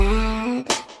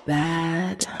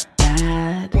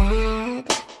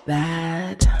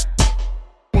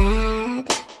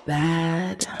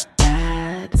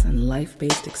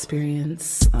life-based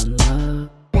experience on love,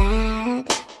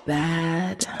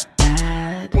 bad,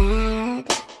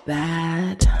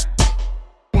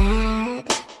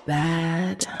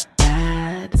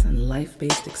 and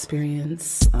life-based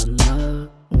experience on love.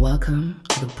 Welcome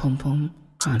to the Pum Pum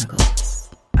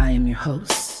Chronicles. I am your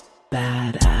host,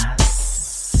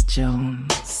 Badass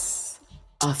Jones,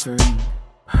 offering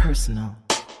personal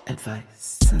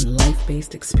advice and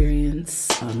life-based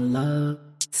experience on love,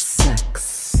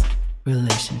 sex,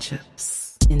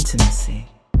 relationships, intimacy,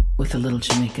 with a little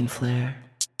Jamaican flair.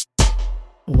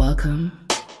 Welcome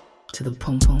to the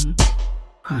Pum Pum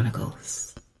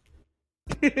Chronicles.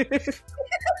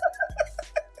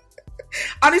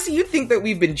 Honestly, you'd think that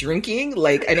we've been drinking.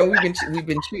 Like, I know we've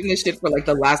been treating this shit for like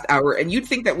the last hour, and you'd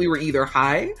think that we were either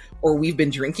high or we've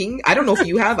been drinking. I don't know if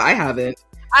you have. I haven't.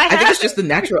 I think it's just the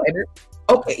natural energy.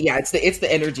 Okay, yeah, it's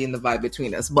the energy and the vibe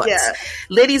between us. But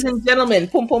ladies and gentlemen,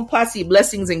 Pum Pum Posse,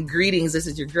 blessings and greetings. This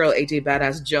is your girl, AJ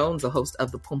Badass Jones, the host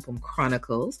of the Pum Pum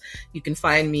Chronicles. You can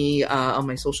find me on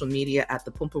my social media at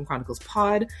the Pum Pum Chronicles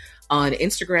Pod on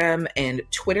Instagram and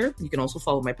Twitter. You can also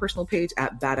follow my personal page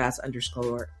at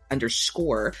badass_Jones_.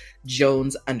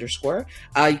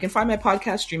 You can find my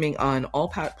podcast streaming on all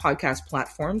podcast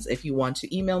platforms. If you want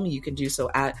to email me, you can do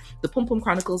so at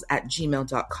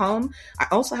thepumpumpchronicles@gmail.com. I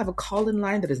also have a call-in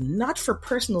line that is not for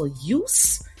personal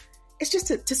use. It's just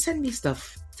to send me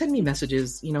stuff. Send me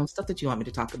messages, stuff that you want me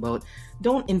to talk about.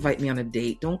 Don't invite me on a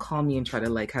date. Don't call me and try to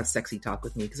like have sexy talk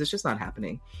with me because it's just not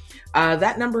happening.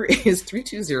 That number is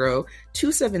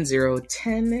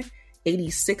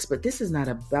 320-270-1086, but this is not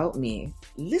about me.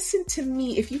 Listen to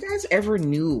me. If you guys ever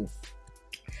knew,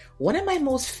 one of my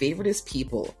most favoriteest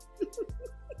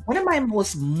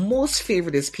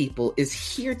people is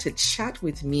here to chat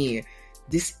with me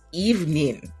this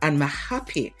evening, and I'm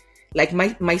happy. Like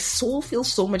my soul feels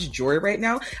so much joy right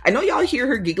now. I know y'all hear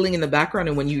her giggling in the background,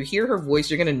 and when you hear her voice,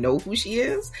 you're gonna know who she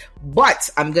is. But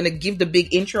I'm gonna give the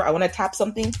big intro. I want to tap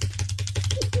something.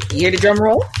 You hear the drum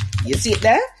roll? You see it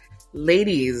there?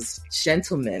 Ladies,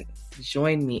 gentlemen,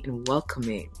 join me in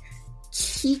welcoming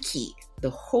Kiki, the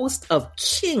host of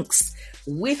Kinks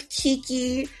with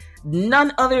Kiki.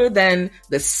 None other than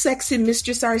the sexy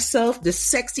mistress herself, the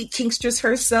sexy kinkstress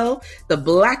herself, the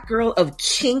black girl of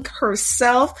kink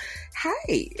herself.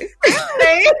 Hi.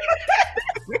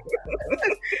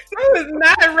 I was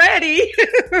not ready.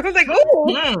 I was like, oh.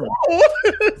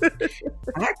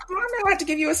 Come on now, I have to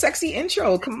give you a sexy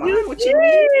intro. Come on, what you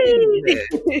need?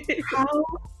 How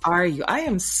are you? I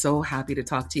am so happy to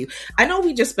talk to you. I know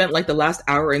we just spent like the last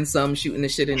hour and some shooting the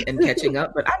shit and catching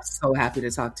up, but I'm so happy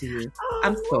to talk to you.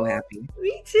 I'm so happy.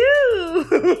 Me too.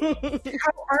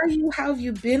 How are you? How have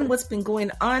you been? What's been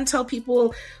going on? Tell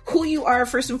people who you are,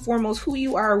 first and foremost, who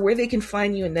you are, where they can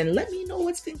find you, and then let me know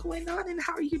what's been going on and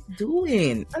how are you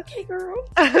doing. Okay, girl.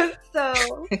 So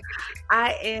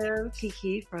I am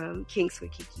Kiki from Kinks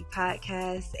with Kiki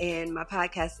podcast, and my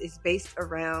podcast is based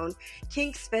around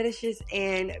kinks, fetishes,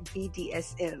 and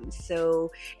BDSM.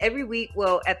 So every week,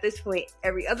 well, at this point,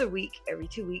 every other week, every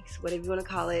 2 weeks, whatever you want to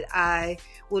call it, I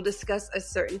will discuss a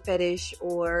certain fetish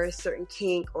or a certain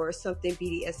kink or something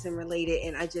BDSM related,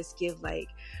 and I just give like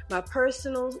my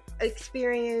personal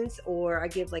experience, or I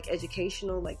give like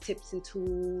educational like tips and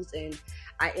tools, and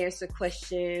I answer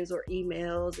questions or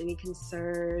emails, any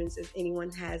concerns if anyone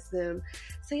has them.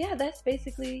 So yeah, that's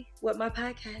basically what my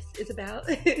podcast is about.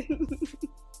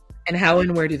 And how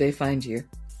and where do they find you?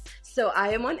 So I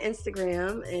am on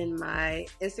Instagram, and my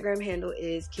Instagram handle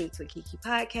is Kinks with Kiki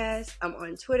Podcast. I'm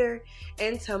on Twitter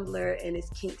and Tumblr, and it's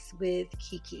Kinks with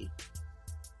Kiki.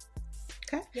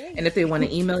 Okay. Yay. And if they want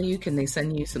to email you, can they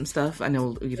send you some stuff? I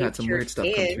know you've had some weird stuff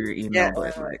come through your email,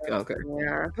 but like, okay.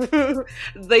 Yeah.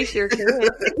 They sure can.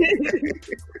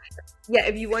 Yeah,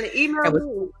 if you want to email me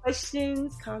with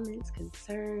questions, comments,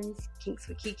 concerns,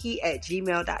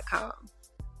 kinkswithkiki@gmail.com.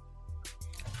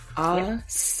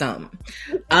 Awesome.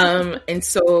 And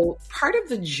so part of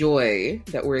the joy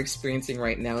that we're experiencing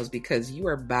right now is because you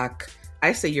are back.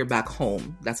 I say you're back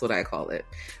home. That's what I call it.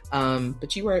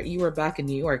 But you are back in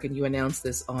New York, and you announced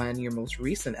this on your most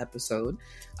recent episode,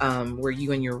 where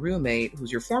you and your roommate,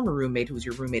 who's your former roommate, who's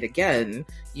your roommate again,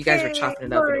 you guys were chopping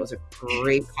it up, and it was a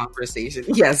great conversation.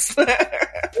 Yes.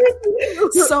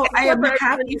 So I am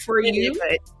happy for you.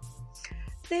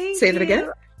 Say that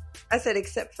again. I said,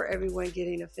 except for everyone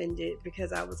getting offended,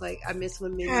 because I was like, I miss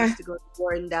when men used to go to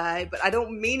war and die, but I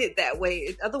don't mean it that way.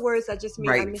 In other words, I just mean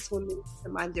I miss when men used to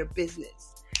mind their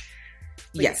business.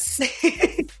 Yes.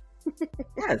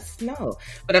 Yes, no.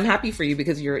 But I'm happy for you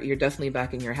because you're definitely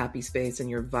back in your happy space, and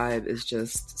your vibe is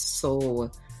just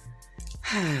so,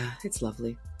 it's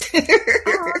lovely.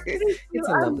 It's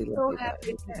a lovely, I'm so lovely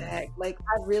happy to be vibe. back. Like,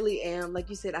 I really am. Like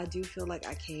you said, I do feel like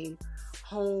I came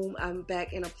home. I'm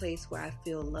back in a place where I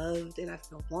feel loved and I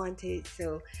feel wanted.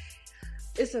 So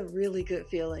it's a really good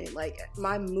feeling. Like,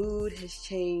 my mood has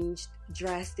changed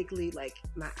drastically. Like,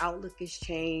 my outlook has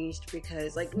changed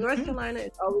because, like, North Carolina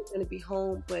is always going to be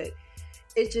home, but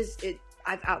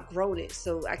I've outgrown it.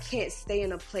 So I can't stay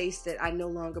in a place that I no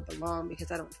longer belong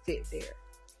because I don't fit there.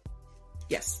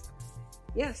 Yes.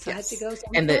 Yes, I had to go. So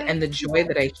And the joy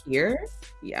that I hear,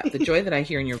 the joy that I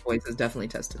hear in your voice is definitely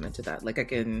testament to that. Like, I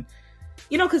can,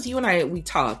 because you and I, we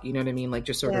talk, you know what I mean? Like,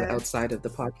 just sort of outside of the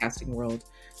podcasting world.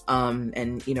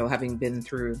 And, having been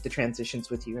through the transitions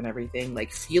with you and everything,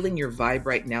 like, feeling your vibe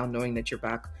right now, knowing that you're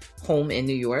back home in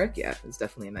New York, it's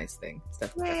definitely a nice thing. It's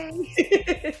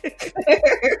definitely.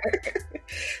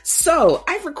 So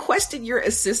I've requested your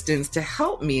assistance to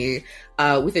help me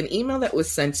with an email that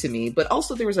was sent to me, but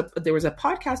also there was a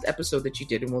podcast episode that you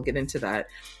did, and we'll get into that,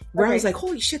 where I was like,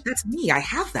 holy shit, that's me. I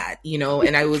have that,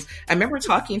 and I remember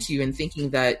talking to you and thinking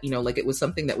that, like, it was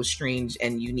something that was strange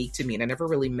and unique to me. And I never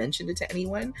really mentioned it to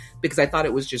anyone because I thought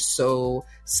it was just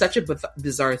such a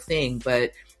bizarre thing.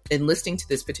 But in listening to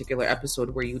this particular episode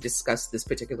where you discussed this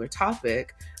particular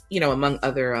topic, among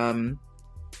other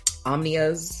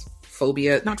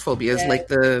not phobias, like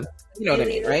the, what I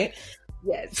mean, right?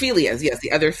 Yes. Philias, yes,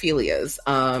 the other philias.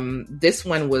 This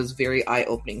one was very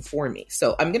eye-opening for me.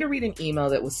 So I'm going to read an email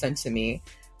that was sent to me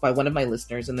by one of my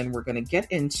listeners, and then we're going to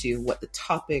get into what the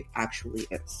topic actually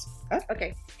is.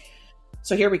 Okay.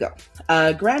 So here we go.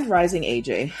 Grand Rising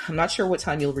AJ, I'm not sure what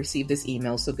time you'll receive this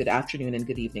email, so good afternoon and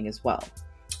good evening as well.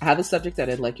 I have a subject that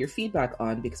I'd like your feedback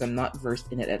on because I'm not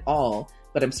versed in it at all,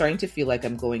 but I'm starting to feel like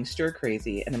I'm going stir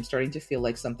crazy, and I'm starting to feel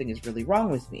like something is really wrong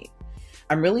with me.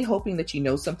 I'm really hoping that you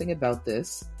know something about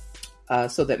this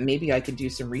so that maybe I can do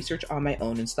some research on my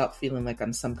own and stop feeling like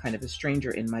I'm some kind of a stranger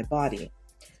in my body.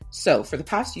 So for the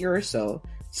past year or so,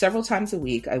 several times a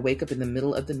week, I wake up in the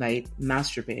middle of the night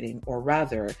masturbating, or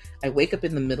rather, I wake up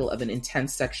in the middle of an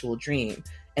intense sexual dream.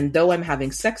 And though I'm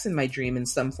having sex in my dream in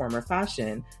some form or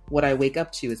fashion, what I wake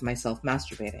up to is myself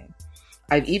masturbating.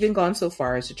 I've even gone so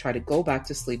far as to try to go back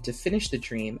to sleep to finish the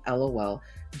dream, LOL,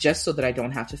 just so that I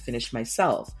don't have to finish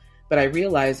myself. But I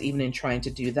realize even in trying to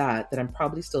do that I'm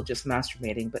probably still just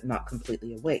masturbating, but not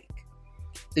completely awake.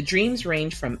 The dreams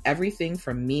range from everything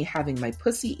from me having my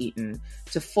pussy eaten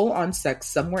to full-on sex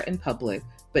somewhere in public,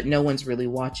 but no one's really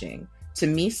watching, to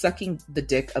me sucking the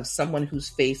dick of someone whose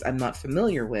face I'm not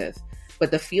familiar with,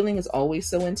 but the feeling is always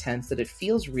so intense that it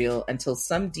feels real until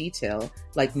some detail,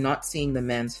 like not seeing the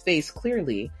man's face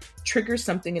clearly, triggers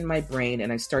something in my brain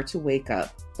and I start to wake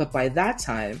up. But by that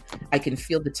time, I can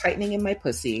feel the tightening in my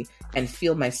pussy and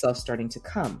feel myself starting to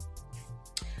come.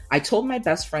 I told my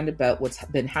best friend about what's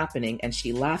been happening and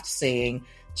she laughed, saying,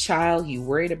 "Child, you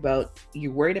worried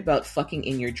about fucking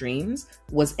in your dreams?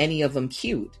 Was any of them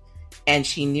cute?" And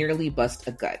she nearly bust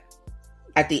a gut.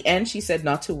 At the end, she said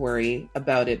not to worry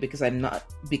about it because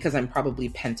I'm probably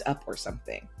pent up or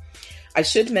something. I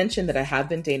should mention that I have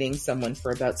been dating someone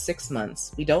for about 6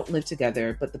 months. We don't live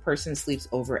together, but the person sleeps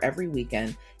over every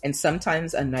weekend and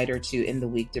sometimes a night or two in the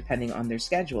week, depending on their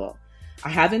schedule. I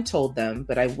haven't told them,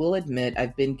 but I will admit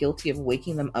I've been guilty of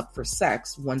waking them up for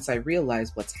sex once I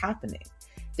realize what's happening.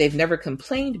 They've never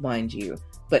complained, mind you,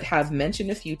 but have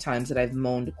mentioned a few times that I've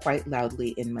moaned quite loudly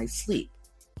in my sleep.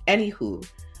 Anywho,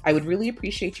 I would really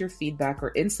appreciate your feedback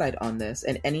or insight on this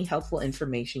and any helpful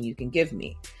information you can give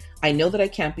me. I know that I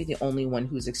can't be the only one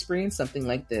who's experienced something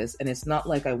like this, and it's not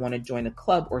like I want to join a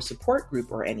club or support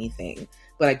group or anything,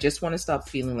 but I just want to stop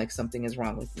feeling like something is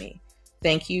wrong with me.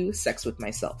 Thank you, Sex with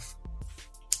Myself.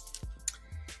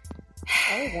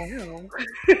 Oh,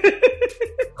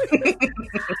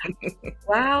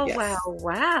 wow.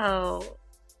 Wow.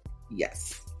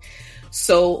 Yes.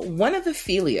 So one of the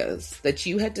philias that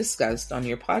you had discussed on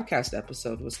your podcast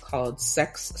episode was called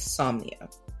Sexsomnia.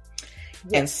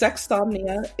 Yes. And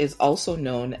sexsomnia is also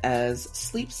known as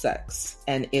sleep sex,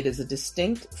 and it is a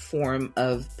distinct form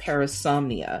of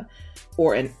parasomnia,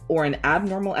 or an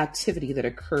abnormal activity that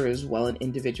occurs while an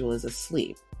individual is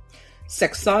asleep.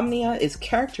 Sexsomnia is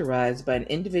characterized by an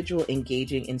individual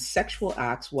engaging in sexual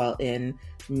acts while in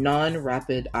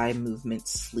non-rapid eye movement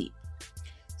sleep.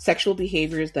 Sexual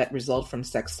behaviors that result from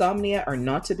sexsomnia are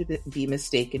not to be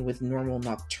mistaken with normal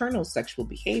nocturnal sexual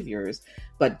behaviors,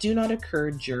 but do not occur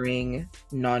during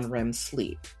non-REM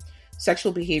sleep.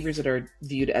 Sexual behaviors that are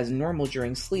viewed as normal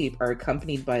during sleep are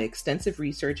accompanied by extensive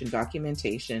research and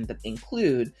documentation that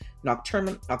include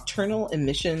nocturnal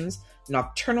emissions,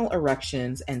 nocturnal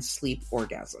erections, and sleep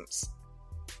orgasms.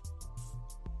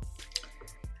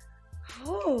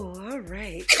 Oh, all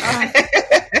right.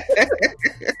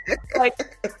 Like,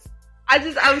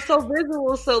 I'm so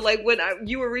visual. So like when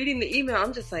you were reading the email,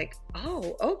 I'm just like,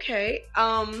 oh, okay.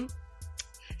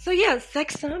 So yeah,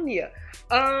 Sexsomnia.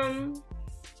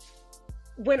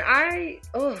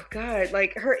 Oh God,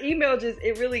 like her email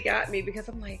it really got me because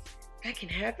I'm like, that can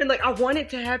happen. Like I want it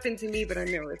to happen to me, but I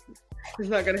know it's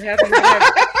not going to happen.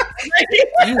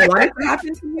 You want it to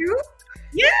happen to you?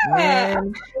 Yeah.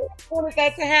 Man. I wanted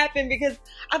that to happen because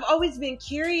I've always been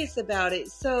curious about it.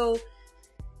 So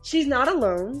she's not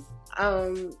alone.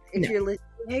 If you're listening,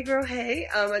 hey girl, hey.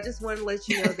 I just want to let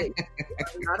you know that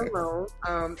you're not alone.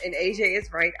 And AJ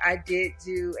is right. I did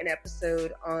do an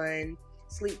episode on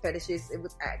sleep fetishes. It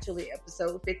was actually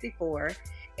episode 54.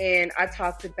 And I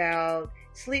talked about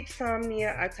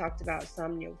sleepsomnia. I talked about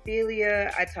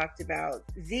somnophilia. I talked about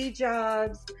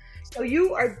Z-jobs. So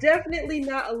you are definitely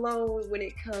not alone when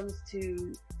it comes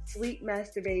to sleep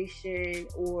masturbation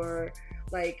or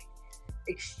like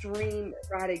extreme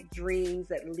erotic dreams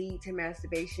that lead to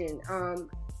masturbation.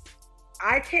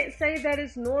 I can't say that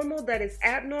it's normal, that it's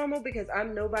abnormal, because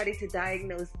I'm nobody to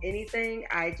diagnose anything.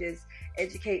 I just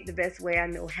educate the best way I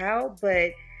know how.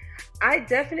 But I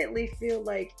definitely feel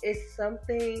like it's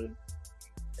something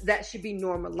that should be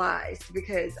normalized,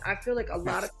 because I feel like a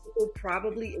lot of people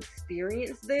probably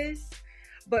experience this,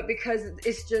 but because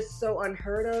it's just so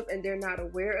unheard of and they're not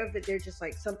aware of it, they're just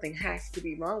like, something has to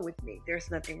be wrong with me. There's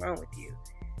nothing wrong with you.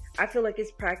 I feel like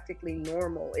it's practically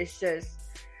normal. It's just,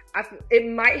 it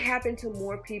might happen to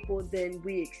more people than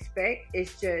we expect.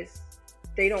 It's just,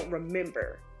 they don't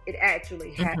remember it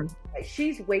actually happens. Mm-hmm. Like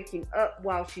she's waking up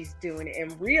while she's doing it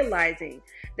and realizing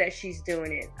that she's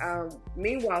doing it.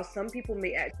 Meanwhile, some people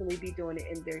may actually be doing it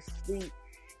in their sleep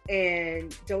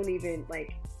and don't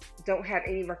have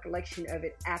any recollection of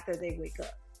it after they wake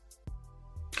up.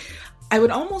 I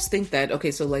would almost think that,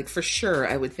 okay, so like for sure,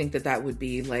 I would think that would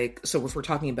be like, so if we're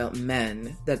talking about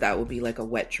men, that would be like a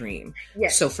wet dream.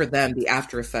 Yes. So for them, the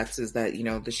after effects is that,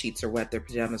 the sheets are wet, their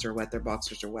pajamas are wet, their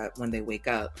boxers are wet when they wake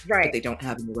up. Right. But they don't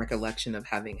have any recollection of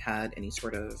having had any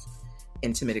sort of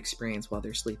intimate experience while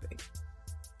they're sleeping.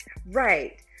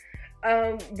 Right.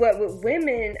 What with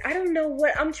women, I don't know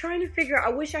what I'm trying to figure out.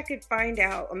 I wish I could find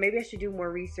out, or maybe I should do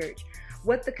more research,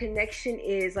 what the connection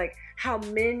is, like how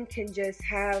men can just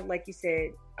have, like you said,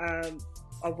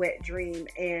 a wet dream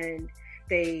and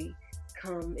they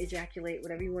come, ejaculate,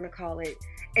 whatever you want to call it,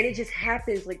 and it just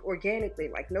happens like organically,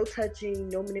 like no touching,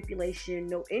 no manipulation,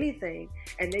 no anything,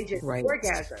 and they just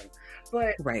orgasm.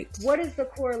 But what is the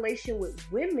correlation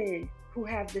with women who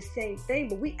have the same thing,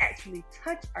 but we actually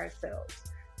touch ourselves?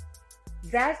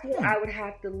 That's what I would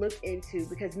have to look into,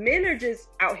 because men are just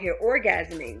out here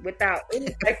orgasming without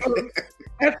any type of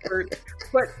effort.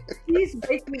 But she's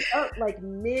waking up like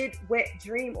mid-wet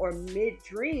dream or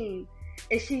mid-dream,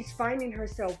 and she's finding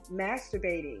herself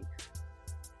masturbating.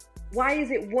 Why is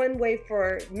it one way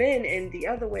for men and the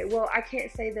other way? Well, I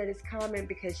can't say that it's common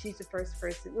because she's the first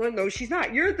person. Well, no, she's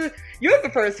not. You're the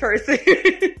first person.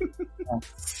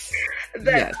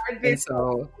 Yes.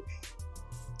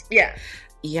 Yeah.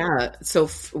 Yeah. So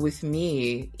with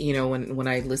me, when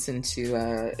I listened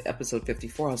to episode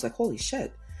 54, I was like, holy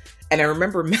shit. And I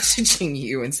remember messaging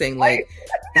you and saying like,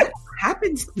 that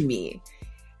happens to me.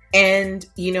 And,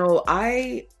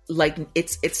 I like,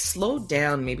 it's slowed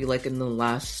down maybe like in the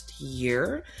last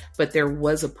year, but there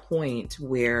was a point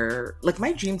where like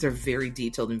my dreams are very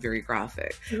detailed and very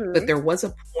graphic, but there was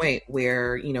a point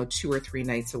where, 2 or 3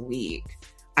 nights a week,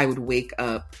 I would wake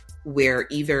up where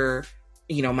either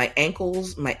my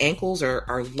ankles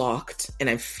are locked and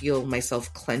I feel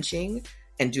myself clenching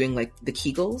and doing like the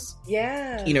Kegels,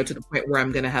 to the point where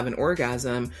I'm going to have an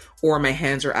orgasm, or my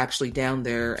hands are actually down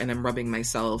there and I'm rubbing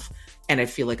myself and I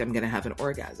feel like I'm going to have an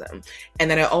orgasm. And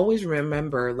then I always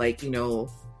remember like,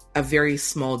 a very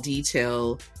small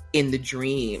detail in the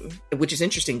dream, which is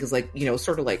interesting because like,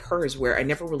 sort of like hers, where I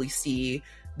never really see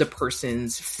the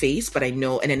person's face, but I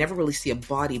know, and I never really see a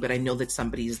body, but I know that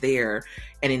somebody's there.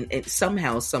 And in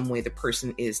somehow, some way, the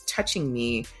person is touching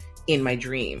me in my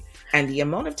dream. And the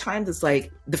amount of time that's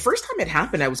like, the first time it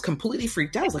happened, I was completely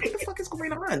freaked out. I was like, what the fuck is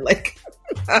going on? Like,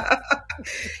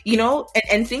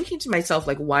 and thinking to myself,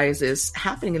 like, why is this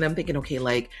happening? And I'm thinking, okay,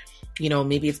 like,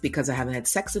 maybe it's because I haven't had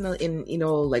sex in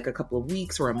like a couple of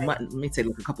weeks or a month. Let me say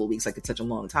like a couple of weeks, like it's such a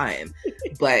long time.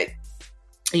 But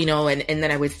and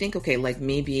then I would think, okay, like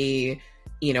maybe,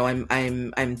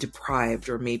 I'm deprived,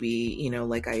 or maybe,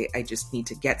 like I just need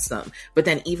to get some. But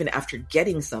then even after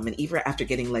getting some, and even after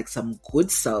getting like some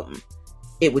good some,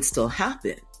 it would still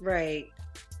happen. Right.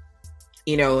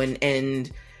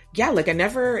 And yeah, like I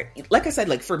never, like I said,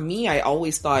 like for me, I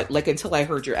always thought, like until I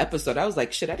heard your episode, I was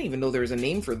like, shit, I didn't even know there was a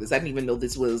name for this. I didn't even know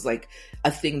this was like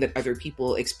a thing that other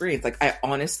people experience. Like I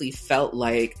honestly felt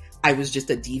like I was just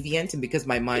a deviant, and because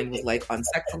my mind was like on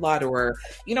sex a lot, or,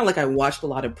 you know, like I watched a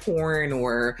lot of porn,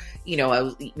 or, you know, I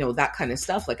was, you know, that kind of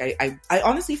stuff. Like I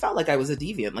honestly felt like I was a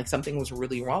deviant, like something was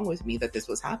really wrong with me that this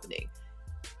was happening.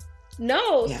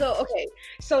 No, Yeah. so okay.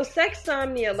 So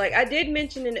Sexsomnia, like I did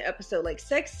mention in the episode, like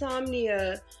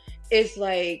Sexsomnia is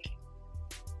like,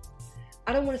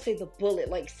 I don't want to say the bullet.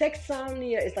 Like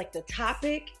Sexsomnia is like the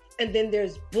topic, and then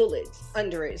there's bullets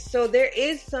under it. So there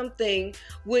is something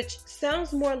which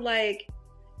sounds more like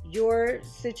your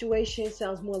situation,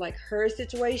 sounds more like her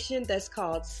situation, that's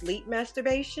called sleep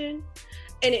masturbation.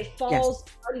 And it falls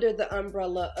under the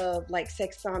umbrella of like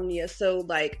Sexsomnia. So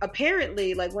like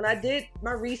apparently, like when I did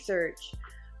my research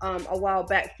a while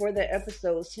back for the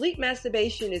episode, sleep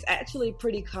masturbation is actually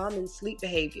pretty common sleep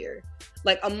behavior,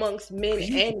 like amongst men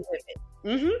and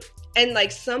women. And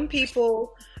like some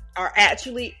people are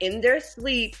actually in their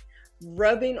sleep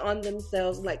rubbing on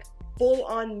themselves, like full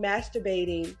on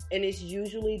masturbating, and it's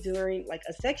usually during like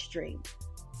a sex dream.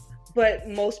 But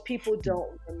most people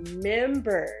don't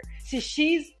remember.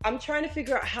 See, I'm trying to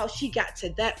figure out how she got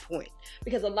to that point,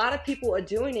 because a lot of people are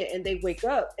doing it and they wake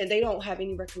up and they don't have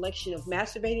any recollection of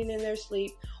masturbating in their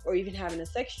sleep or even having a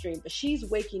sex dream. But she's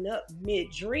waking up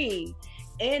mid-dream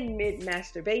and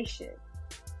mid-masturbation.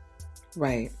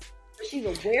 Right. She's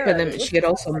aware but of then it. she had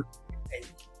also,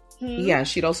 yeah,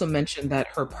 she'd also mentioned that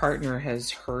her partner has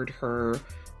heard her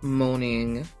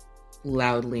moaning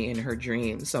loudly in her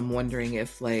dreams. So I'm wondering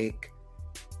if, like,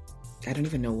 I don't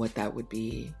even know what that would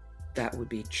be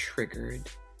triggered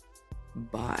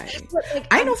by. Like,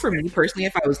 I know for me personally,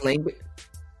 if I was laying,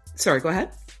 sorry, go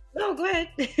ahead. No, go ahead.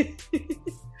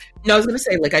 No, I was gonna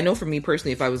say, like, I know for me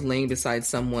personally, if I was laying beside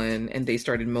someone and they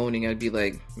started moaning, I'd be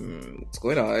like, what's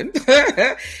going on?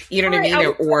 You know what I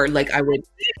mean? Or like I would,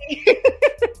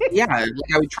 yeah,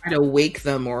 like I would try to wake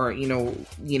them, or, you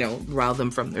know, rile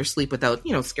them from their sleep without,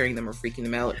 you know, scaring them or freaking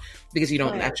them out, because you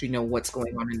don't actually know what's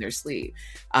going on in their sleep.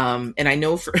 And I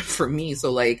know for me,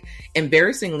 so like,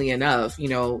 embarrassingly enough, you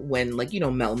know, when, like, you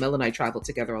know, Mel and I travel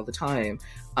together all the time.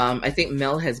 I think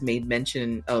Mel has made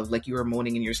mention of, like, you were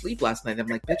moaning in your sleep last night. I'm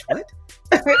like, bitch, what?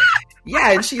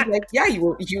 Yeah, and she's like, yeah,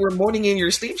 you were moaning in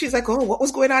your sleep. She's like, oh, what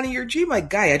was going on in your dream? Like,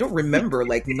 guy, I don't remember,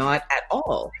 like, not at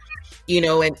all. You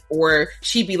know, and or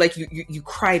she'd be like, you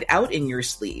cried out in your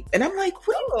sleep, and I'm like,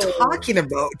 what are you talking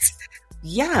about?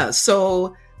 Yeah,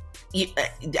 so.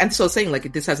 And so saying,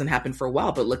 like, this hasn't happened for a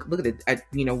while, but look at it.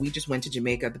 You know, we just went to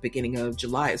Jamaica at the beginning of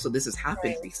July, so this has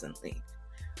happened recently.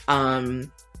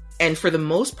 And for the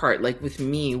most part, like with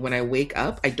me, when I wake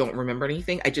up, I don't remember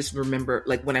anything. I just remember,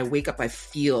 like, when I wake up, I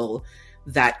feel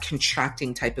that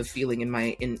contracting type of feeling in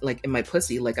my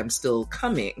pussy, like I'm still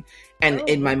coming. And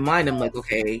in my mind, I'm like,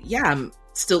 okay, yeah, I'm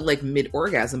still like mid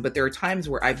orgasm, but there are times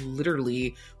where I've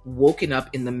literally woken up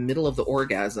in the middle of the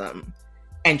orgasm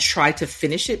and try to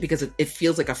finish it, because it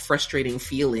feels like a frustrating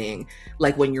feeling,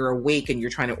 like when you're awake and you're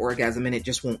trying to orgasm and it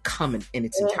just won't come in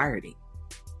its entirety.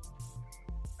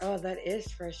 Oh, that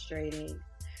is frustrating.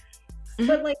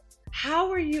 But like, how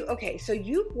are you? Okay, so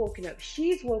you've woken up.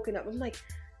 She's woken up. I'm like,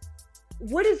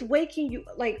 what is waking you?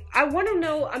 Like, I want to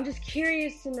know. I'm just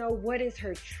curious to know, what is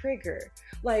her trigger?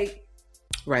 Like,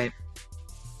 right.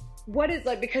 What is,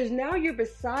 like, because now you're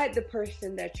beside the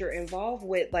person that you're involved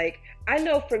with. Like, I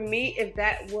know for me, if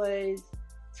that was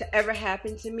to ever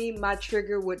happen to me, my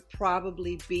trigger would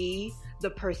probably be the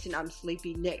person I'm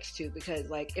sleeping next to. Because,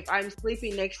 like, if I'm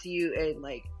sleeping next to you and,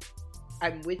 like,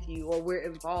 I'm with you, or we're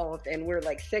involved and we're,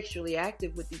 like, sexually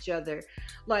active with each other,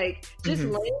 like, just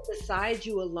laying beside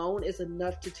you alone is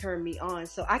enough to turn me on.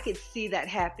 So I could see that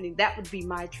happening. That would be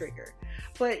my trigger.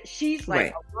 But she's,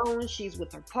 like, alone. She's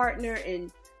with her partner,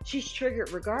 and she's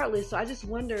triggered regardless. So I just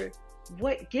wonder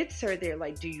what gets her there.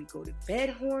 Like, do you go to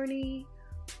bed horny?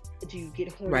 Do you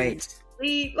get horny in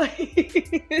sleep?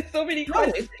 Like, so many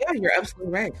questions. Yeah, you're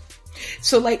absolutely right.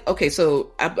 So, like, okay,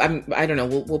 so I don't know.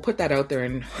 We'll put that out there,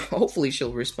 and hopefully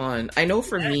she'll respond. I know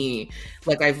for me,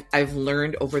 like, I've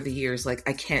learned over the years, like,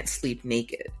 I can't sleep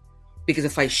naked, because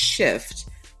if I shift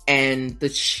and the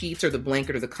sheets or the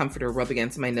blanket or the comforter rub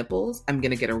against my nipples, I'm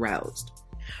gonna get aroused,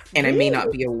 and I may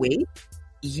not be awake.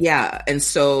 Yeah, and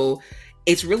so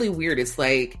it's really weird. It's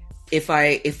like if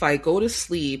I go to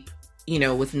sleep, you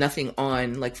know, with nothing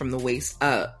on, like from the waist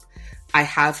up, I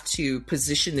have to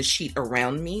position the sheet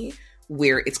around me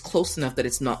where it's close enough that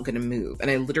it's not going to move,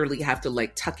 and I literally have to,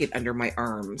 like, tuck it under my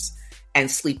arms and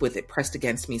sleep with it pressed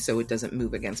against me so it doesn't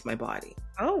move against my body.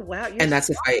 Oh wow! And that's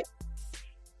if I.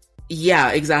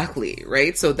 Yeah, exactly.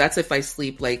 Right. So that's if I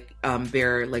sleep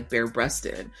bare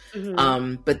breasted.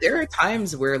 But there are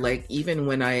times where like, even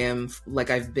when I am like,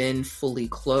 I've been fully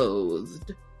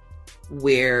clothed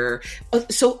where,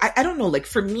 so I don't know, like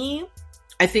for me,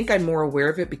 I think I'm more aware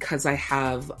of it because I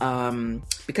have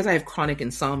chronic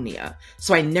insomnia.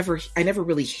 So I never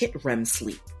really hit REM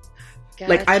sleep. Gotcha.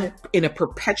 Like I'm in a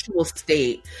perpetual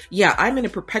state. Yeah, I'm in a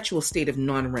perpetual state of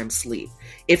non-REM sleep.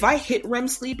 If I hit REM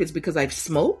sleep, it's because I've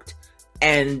smoked,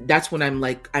 and that's when I'm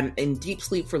in deep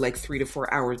sleep for like 3 to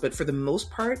 4 hours. But for the most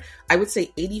part, I would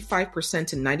say 85%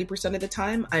 to 90% of the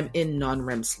time, I'm in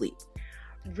non-REM sleep.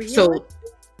 Really? So,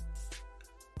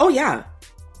 oh yeah.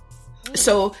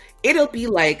 So it'll be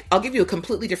like, I'll give you a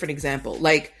completely different example.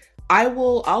 Like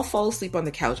I'll fall asleep on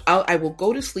the couch. I will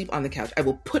go to sleep on the couch. I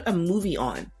will put a movie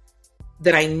on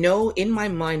that I know in my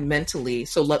mind mentally.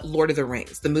 So Lord of the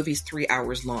Rings, the movie's 3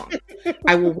 hours long.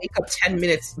 I will wake up 10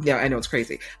 minutes. Yeah, I know it's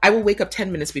crazy. I will wake up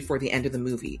 10 minutes before the end of the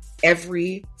movie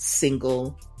every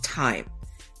single time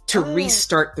to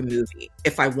restart the movie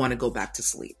if I want to go back to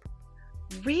sleep.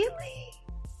 Really?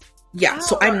 Yeah.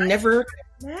 So I'm never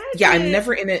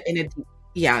in a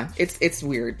yeah, it's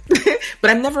weird. But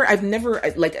I've never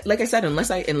like I said,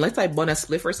 unless I bun a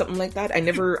spliff or something like that, I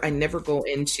never go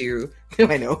into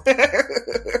I know.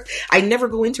 I never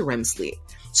go into REM sleep.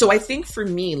 So I think for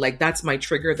me, like that's my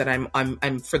trigger, that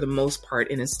I'm for the most part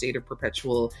in a state of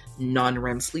perpetual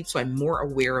non-REM sleep. So I'm more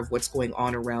aware of what's going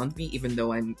on around me, even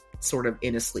though I'm sort of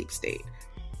in a sleep state.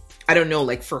 I don't know,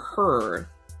 like for her,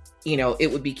 you know, it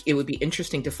would be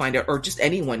interesting to find out, or just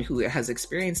anyone who has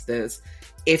experienced this,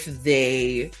 if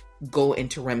they go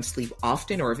into REM sleep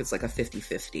often or if it's like a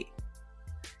 50-50.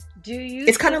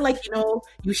 It's kind of like, you know,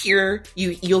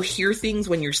 you'll hear things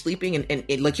when you're sleeping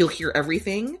and like you'll hear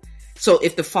everything. So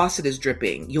if the faucet is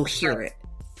dripping, you'll hear it.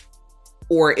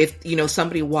 Or if, you know,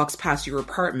 somebody walks past your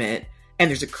apartment and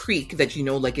there's a creak that, you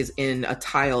know, like is in a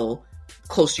tile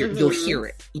close to your, you'll hear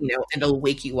it, you know, and it'll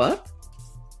wake you up.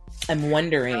 I'm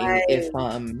wondering if,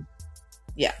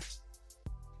 yeah.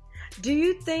 Do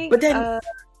you think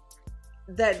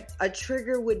that a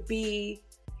trigger would be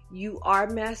you are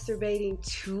masturbating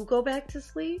to go back to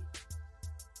sleep?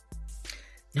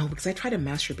 No, because I try to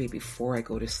masturbate before I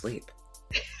go to sleep.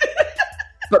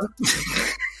 But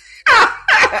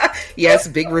yes,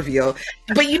 big reveal.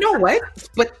 But you know what?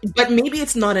 But maybe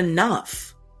it's not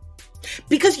enough.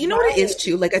 Because you know what it is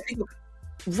too? Like I think,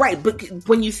 right, but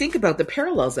when you think about the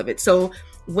parallels of it, so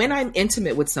when I'm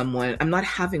intimate with someone, I'm not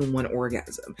having one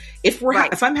orgasm. If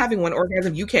I'm having one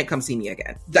orgasm, you can't come see me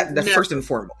again. That's first and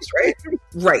foremost, right?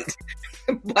 Right.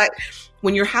 But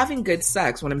when you're having good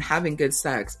sex, when I'm having good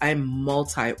sex, I'm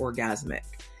multi-orgasmic.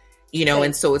 You know,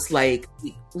 and so it's like,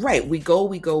 we go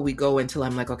until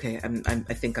I'm like, okay,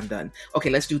 I think I'm done.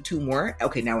 Okay, let's do 2 more.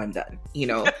 Okay, now I'm done. You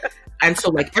know, and so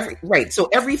like so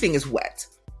everything is wet.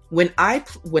 When I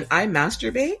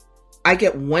masturbate, I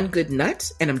get one good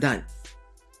nut and I'm done.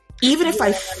 Even if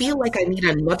I feel like I need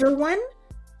another one,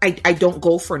 I don't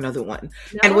go for another one.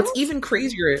 No? And what's even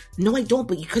crazier, no, I don't,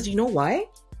 but because you know why?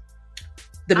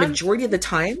 The majority of the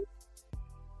time,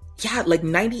 yeah, like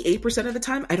 98% of the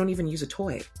time, I don't even use a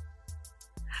toy.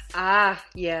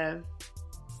 Yeah.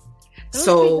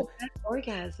 So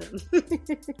orgasm.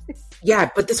 Yeah,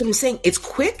 but that's what I'm saying. It's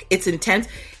quick, it's intense,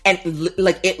 and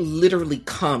like it literally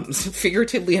comes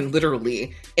figuratively and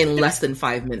literally in less than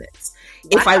 5 minutes. Wow.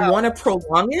 If I want to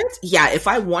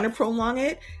prolong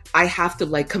it, I have to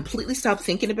like completely stop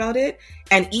thinking about it.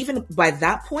 And even by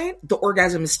that point, the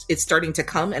orgasm is starting to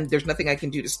come and there's nothing I can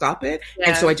do to stop it. Yeah.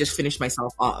 And so I just finish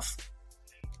myself off.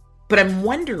 But I'm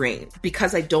wondering,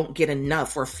 because I don't get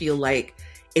enough or feel like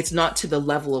it's not to the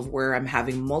level of where I'm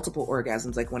having multiple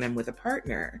orgasms, like when I'm with a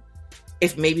partner,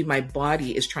 if maybe my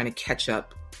body is trying to catch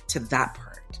up to that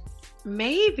part.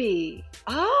 Maybe.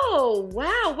 Oh,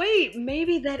 wow. Wait,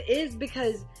 maybe that is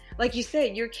because, like you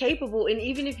said, you're capable. And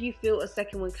even if you feel a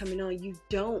second one coming on, you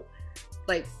don't,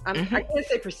 like, I can't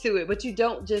say pursue it, but you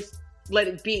don't just let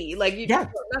it be. Like, you don't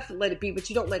not let it be, but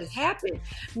you don't let it happen.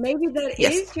 Maybe that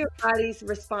is your body's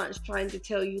response trying to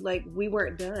tell you, like, we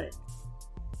weren't done.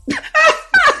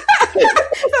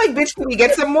 Like, bitch, can we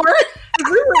get some more?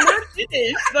 We were not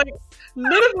finished. Like,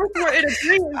 none of us were in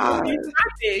agreement with you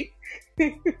happy.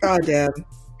 Oh, damn.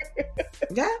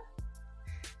 Yeah.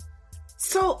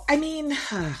 So, I mean,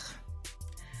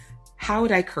 how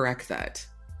would I correct that?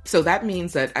 So that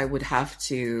means that I would have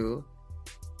to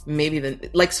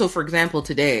so for example,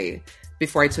 today,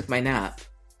 before I took my nap,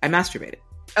 I masturbated.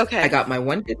 Okay. I got my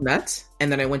one good nut,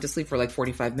 and then I went to sleep for like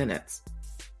 45 minutes.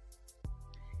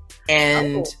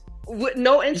 And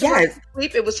no interrupted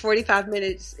sleep. It was 45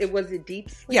 minutes. It was a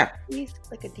deep sleep. Yeah.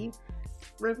 Like a deep.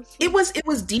 REM sleep? It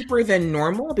was deeper than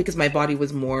normal because my body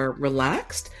was more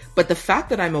relaxed. But the fact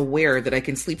that I'm aware that I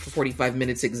can sleep for 45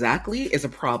 minutes exactly is a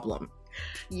problem.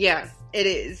 Yeah, it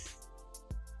is.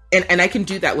 And I can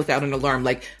do that without an alarm.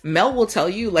 Like Mel will tell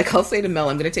you, like I'll say to Mel,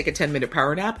 I'm going to take a 10-minute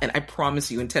power nap. And I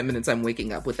promise you in 10 minutes, I'm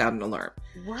waking up without an alarm.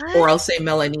 What? Or I'll say,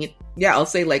 Mel, I'll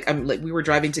say we were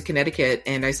driving to Connecticut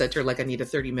and I said to her, like, I need a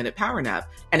 30-minute power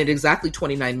nap. And at exactly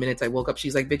 29 minutes, I woke up.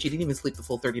 She's like, bitch, you didn't even sleep the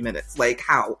full 30 minutes. Like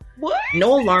how? What?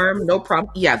 No alarm, no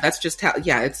problem. Yeah, that's just how,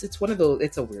 yeah, it's one of those,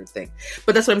 it's a weird thing.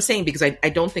 But that's what I'm saying because I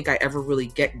don't think I ever really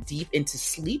get deep into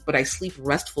sleep, but I sleep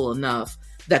restful enough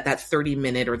that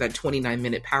 30-minute or that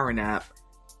 29-minute power nap,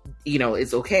 you know,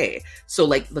 is okay. So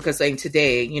like I was saying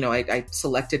today, you know, I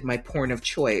selected my porn of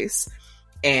choice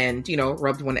and, you know,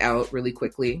 rubbed one out really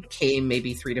quickly, came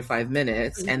maybe 3 to 5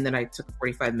 minutes, and then I took a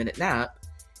 45-minute nap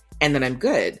and then I'm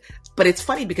good. But it's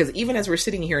funny because even as we're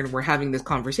sitting here and we're having this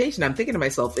conversation, I'm thinking to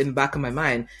myself in the back of my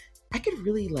mind, I could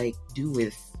really like do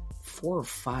with 4 or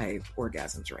 5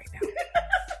 orgasms right now.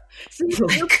 So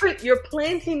you're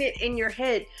planting it in your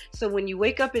head. So when you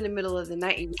wake up in the middle of the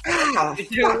night, and fuck.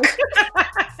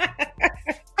 I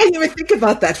didn't even think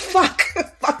about that. Fuck.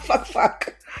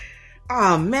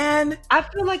 Oh man. I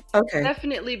feel like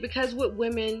definitely because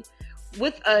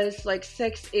with us, like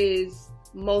sex is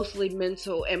mostly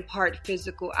mental and part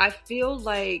physical. I feel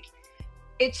like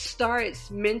it starts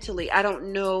mentally. I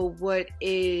don't know what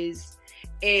is.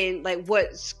 And like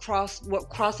what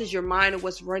crosses your mind or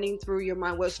what's running through your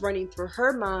mind, what's running through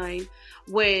her mind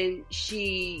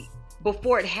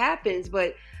before it happens.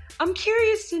 But I'm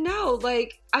curious to know,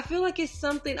 like, I feel like it's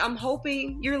something, I'm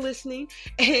hoping you're listening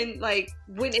and like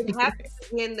when it happens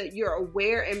again that you're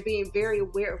aware and being very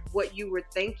aware of what you were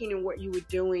thinking and what you were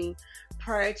doing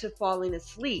prior to falling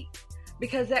asleep,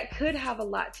 because that could have a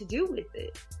lot to do with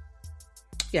it.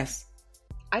 Yes.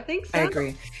 I think so. I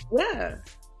agree. Yeah.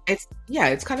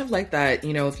 It's kind of like that,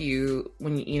 you know,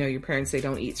 when your parents say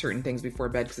don't eat certain things before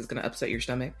bed because it's going to upset your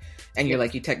stomach, and you're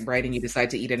like, you take Bright and you decide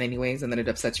to eat it anyways, and then it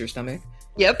upsets your stomach.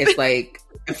 Yep. It's like,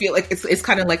 I feel like it's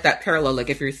kind of like that parallel. Like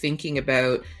if you're thinking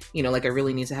about, you know, like I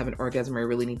really need to have an orgasm, or I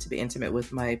really need to be intimate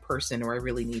with my person, or I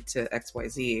really need to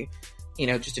XYZ, you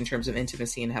know, just in terms of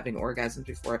intimacy and having orgasms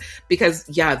before. Because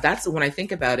that's when I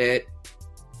think about it.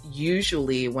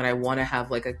 Usually when I want to have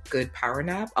like a good power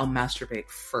nap, I'll masturbate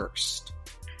first.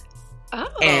 Oh.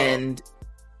 And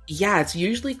it's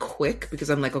usually quick because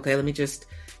I'm like, okay, let me just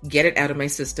get it out of my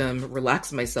system,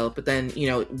 relax myself. But then, you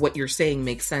know, what you're saying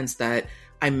makes sense that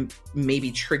I'm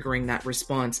maybe triggering that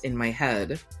response in my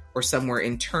head or somewhere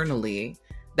internally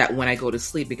that when I go to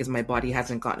sleep, because my body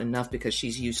hasn't gotten enough because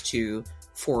she's used to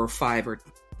 4 or 5 or,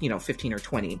 you know, 15 or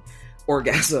 20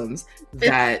 orgasms,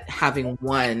 that having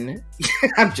one,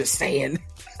 I'm just saying,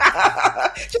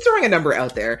 just throwing a number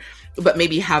out there, but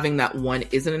maybe having that one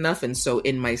isn't enough. And so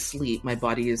in my sleep, my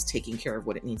body is taking care of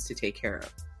what it needs to take care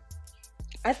of.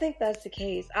 I think that's the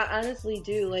case. I honestly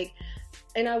do. Like,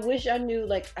 and I wish I knew,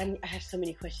 like, I have so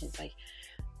many questions. Like,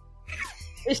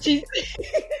 is she,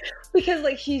 because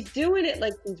like she's doing it,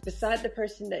 like she's beside the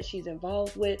person that she's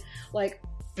involved with. Like,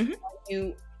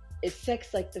 is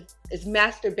sex like is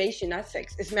masturbation, not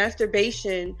sex, is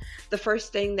masturbation the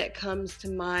first thing that comes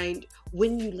to mind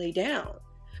when you lay down?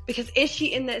 Because is she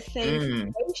in that same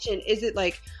situation? Is it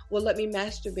like, well, let me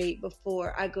masturbate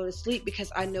before I go to sleep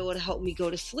because I know it'll help me go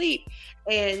to sleep?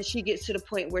 And she gets to the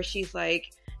point where she's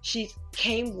like, she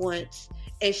came once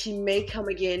and she may come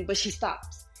again, but she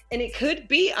stops. And it could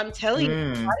be, I'm telling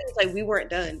you, it's like we weren't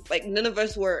done. Like none of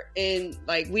us were, and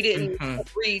like we didn't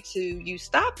agree to you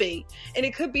stopping. And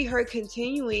it could be her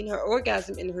continuing her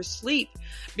orgasm in her sleep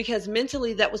because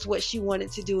mentally that was what she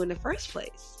wanted to do in the first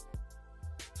place.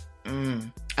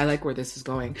 I like where this is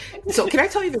going. So can I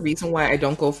tell you the reason why I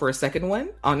don't go for a second one?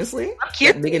 Honestly, I'm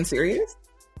curious. Big and serious.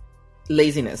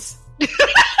 Laziness.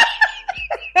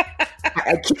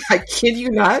 I kid you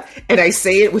not, and I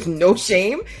say it with no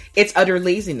shame. It's utter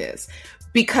laziness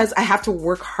because I have to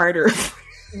work harder.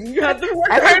 You have to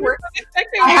work harder.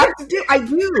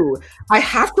 I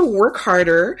have to work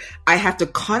harder. I have to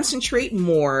concentrate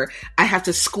more. I have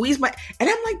to squeeze my. And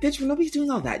I'm like, bitch, nobody's doing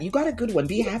all that. You got a good one.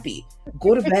 Be happy.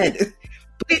 Go to bed.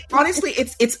 But honestly,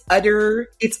 it's utter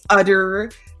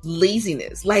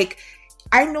laziness. Like,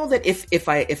 I know that if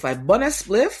I bun a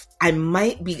spliff, I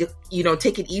might be, you know,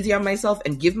 take it easy on myself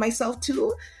and give myself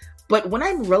 2. But when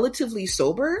I'm relatively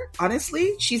sober,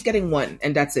 honestly, she's getting 1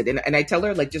 and that's it. And I tell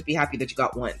her, like, just be happy that you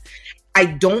got 1. I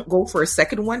don't go for a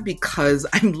second one because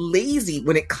I'm lazy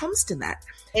when it comes to that.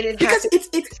 And it because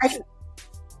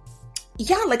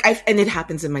and it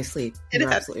happens in my sleep.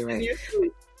 You're absolutely right.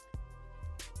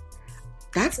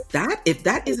 If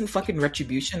that isn't fucking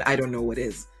retribution, I don't know what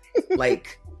is.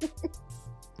 Like,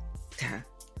 yeah.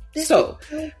 So,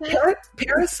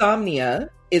 parasomnia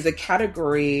is a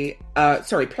category.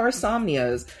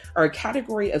 Parasomnias are a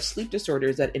category of sleep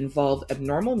disorders that involve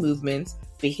abnormal movements,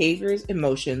 behaviors,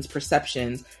 emotions,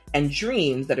 perceptions, and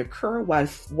dreams that occur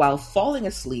while falling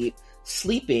asleep,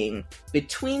 sleeping,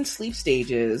 between sleep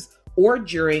stages, or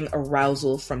during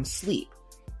arousal from sleep.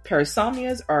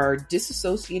 Parasomnias are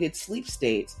dissociated sleep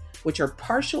states, which are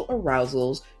partial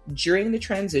arousals during the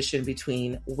transition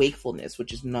between wakefulness,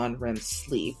 which is non-REM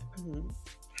sleep,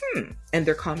 and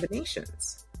their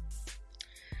combinations.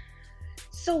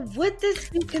 So would this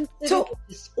be considered a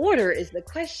disorder is the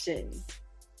question.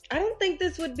 I don't think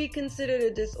this would be considered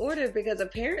a disorder because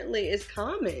apparently it's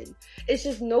common. It's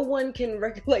just no one can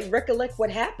recollect what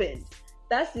happened.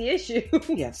 That's the issue.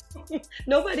 Yes.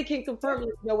 Nobody can confirm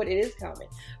what it is common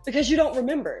because you don't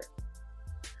remember.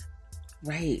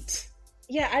 Right.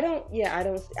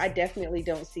 I definitely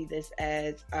don't see this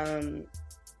as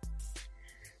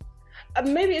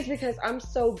maybe it's because I'm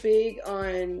so big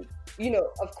on,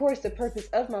 of course, the purpose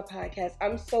of my podcast.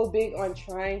 I'm so big on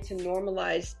trying to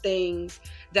normalize things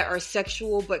that are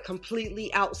sexual but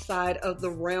completely outside of the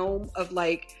realm of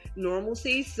like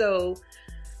normalcy. So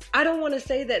I don't want to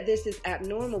say that this is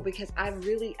abnormal because I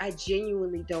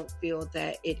genuinely don't feel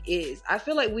that it is. I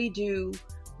feel like we do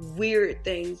weird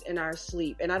things in our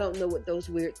sleep, and I don't know what those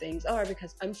weird things are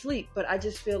because I'm asleep, but I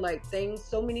just feel like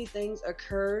so many things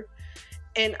occur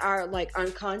in our like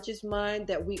unconscious mind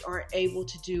that we aren't able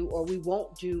to do or we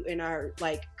won't do in our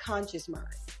like conscious mind.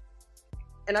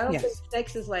 And I don't think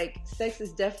sex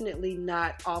is definitely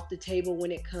not off the table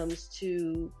when it comes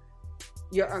to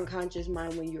your unconscious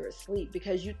mind when you're asleep,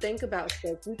 because you think about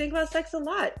sex. We think about sex a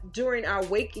lot during our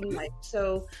waking life.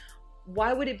 So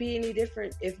why would it be any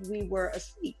different if we were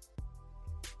asleep?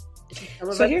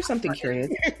 So here's something curious.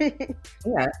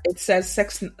 Yeah, it says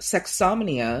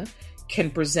sexsomnia can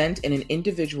present in an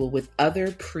individual with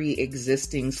other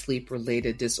pre-existing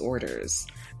sleep-related disorders,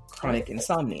 chronic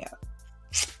insomnia.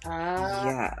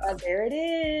 There it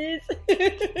is.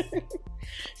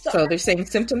 So they're saying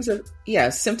symptoms of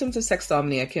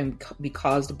sexsomnia can be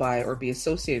caused by or be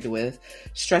associated with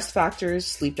stress factors,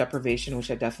 sleep deprivation,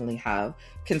 which I definitely have,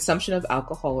 consumption of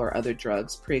alcohol or other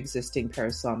drugs, pre-existing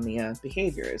parasomnia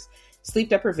behaviors. Sleep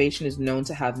deprivation is known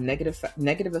to have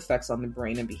negative effects on the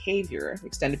brain and behavior.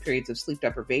 Extended periods of sleep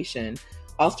deprivation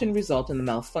often result in the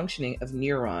malfunctioning of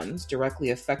neurons,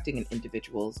 directly affecting an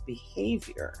individual's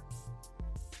behavior.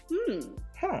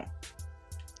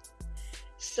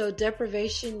 So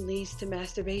deprivation leads to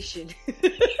masturbation.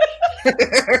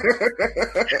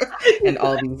 And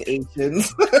all these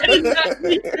Asians. I did not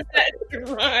mean for that to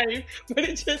rhyme, but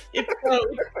it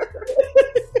flowed.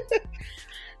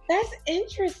 That's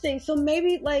interesting. So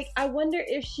maybe I wonder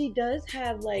if she does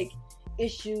have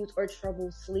issues or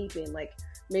trouble sleeping.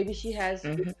 Maybe she has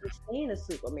issues staying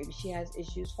asleep, or maybe she has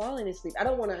issues falling asleep. I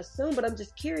don't want to assume, but I'm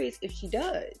just curious if she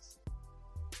does.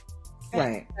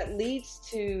 Right. That leads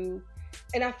to,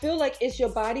 and I feel like it's your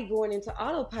body going into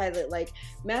autopilot.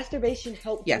 Masturbation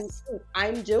helps you think,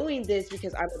 I'm doing this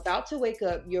because I'm about to wake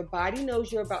up. Your body knows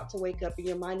you're about to wake up, and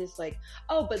your mind is like,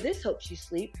 oh, but this helps you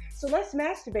sleep. So let's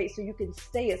masturbate so you can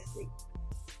stay asleep.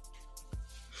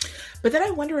 But then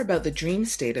I wonder about the dream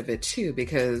state of it too,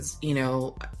 because,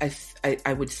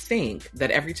 I would think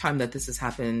that every time that this has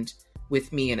happened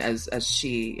with me, and as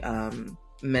she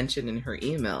mentioned in her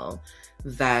email,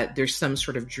 that there's some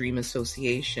sort of dream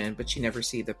association, but you never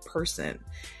see the person.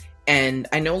 And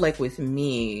I know with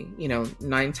me,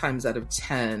 9 times out of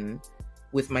 10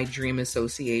 with my dream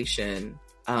association,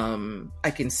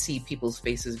 I can see people's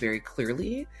faces very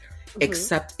clearly,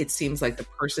 except it seems like the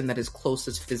person that is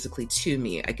closest physically to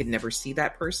me, I could never see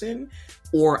that person,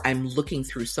 or I'm looking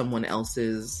through someone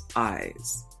else's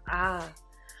eyes.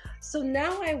 So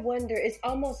now I wonder, it's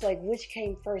almost like which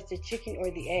came first, the chicken or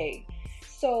the egg?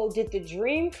 So did the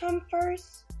dream come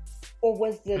first, or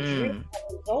was the dream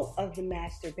a result of the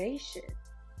masturbation?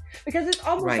 Because it's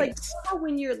almost like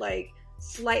when you're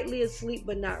slightly asleep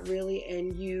but not really,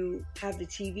 and you have the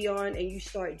TV on and you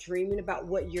start dreaming about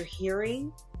what you're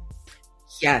hearing.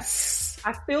 Yes.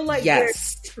 I feel like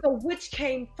so which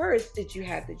came first? Did you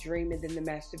have the dream and then the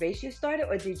masturbation started,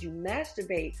 or did you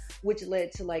masturbate, which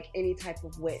led to any type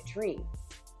of wet dream?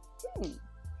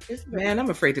 Man,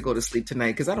 I'm afraid to go to sleep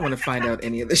tonight because I don't want to find out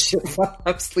any of this shit while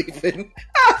I'm sleeping.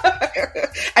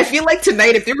 I feel like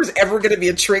tonight, if there was ever going to be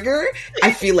a trigger,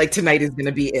 I feel like tonight is going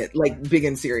to be it, big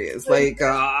and serious.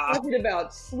 Talking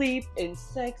about sleep and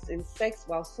sex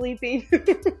while sleeping.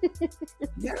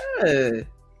 Yeah.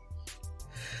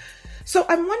 So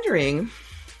I'm wondering,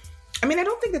 I mean, I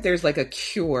don't think that there's like a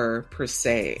cure per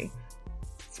se,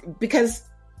 because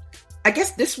I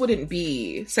guess this wouldn't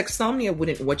be sexsomnia.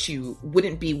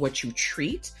 Wouldn't be what you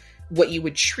treat. What you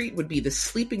would treat would be the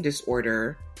sleeping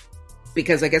disorder,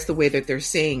 because I guess the way that they're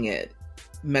saying it,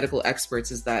 medical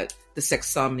experts, is that the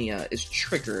sexsomnia is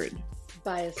triggered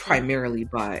primarily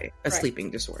by a sleeping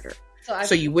disorder.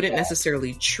 So you wouldn't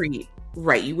necessarily treat.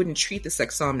 Right, you wouldn't treat the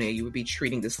sexsomnia, you would be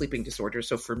treating the sleeping disorder.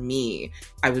 So for me,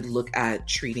 I would look at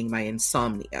treating my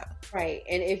insomnia. Right,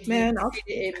 and if you treat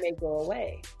it, it may go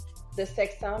away. The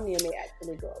sexsomnia may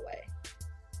actually go away.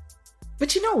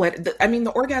 But you know what? I mean,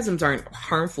 the orgasms aren't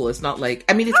harmful. It's not like,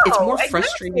 I mean, it's more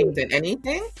frustrating than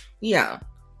anything. Yeah.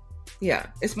 Yeah,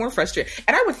 it's more frustrating.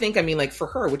 And I would think, I mean, like for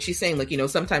her, what she's saying, like, you know,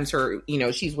 sometimes her, you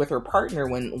know, she's with her partner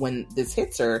when this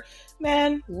hits her,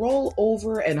 man, roll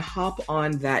over and hop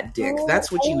on that dick.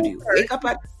 That's what you do. Wake up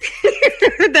at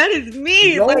that is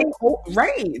me.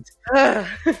 Right.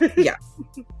 Yeah.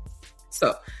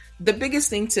 So the biggest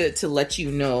thing to let you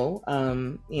know,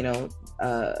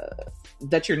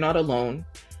 that you're not alone,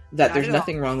 that there's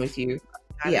nothing wrong with you.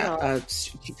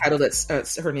 She titled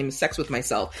it, her name is Sex with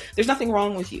Myself. There's nothing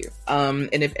wrong with you. And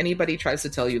if anybody tries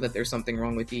to tell you that there's something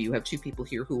wrong with you, you have two people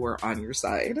here who are on your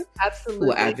side. Absolutely.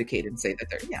 Who will advocate and say that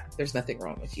there's nothing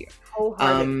wrong with you.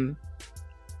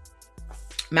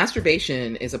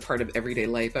 Masturbation is a part of everyday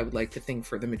life, I would like to think,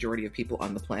 for the majority of people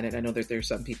on the planet. I know that there's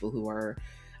some people who are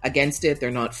against it,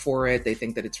 they're not for it, they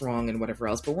think that it's wrong and whatever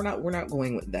else, but we're not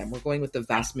going with them. We're going with the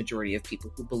vast majority of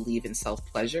people who believe in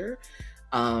self-pleasure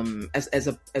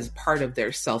as part of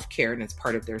their self-care and as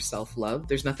part of their self-love.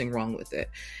 There's nothing wrong with it.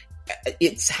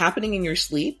 It's happening in your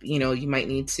sleep. You know, you might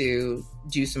need to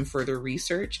do some further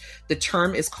research. The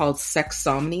term is called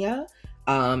sexsomnia,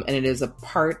 and it is a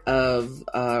part of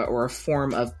or a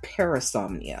form of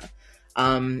parasomnia.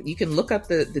 You can look up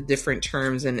the different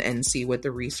terms and see what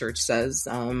the research says.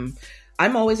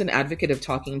 I'm always an advocate of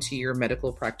talking to your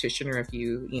medical practitioner if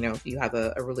you have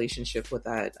a relationship with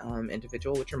that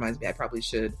individual, which reminds me, I probably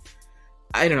should.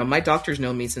 I don't know. My doctors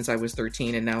know me since I was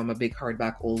 13, and now I'm a big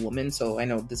hardback old woman. So I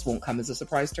know this won't come as a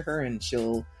surprise to her, and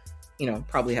she'll,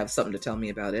 probably have something to tell me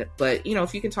about it. But,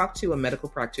 if you can talk to a medical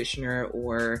practitioner,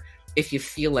 or if you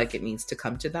feel like it needs to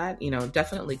come to that,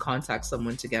 definitely contact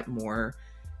someone to get more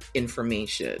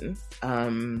information. I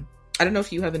don't know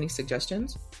if you have any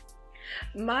suggestions.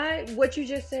 What you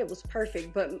just said was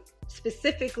perfect, but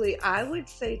specifically, I would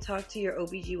say talk to your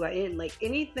OBGYN, like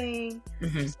anything.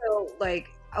 Mm-hmm. So like,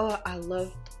 I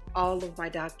love all of my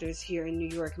doctors here in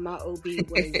New York. My OB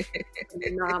was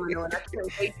phenomenal, and I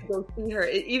can't wait to go see her,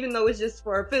 even though it's just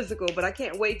for a physical, but I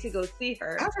can't wait to go see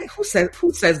her. I was like,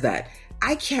 who says that?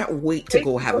 I can't wait to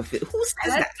go have a fit. Who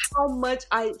says that? That's how much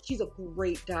she's a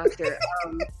great doctor.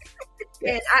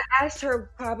 And I asked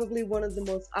her probably one of the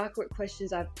most awkward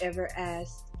questions I've ever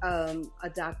asked a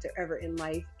doctor ever in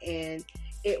life. And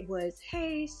it was,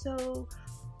 hey, so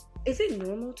is it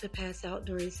normal to pass out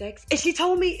during sex? And she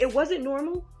told me it wasn't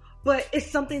normal, but it's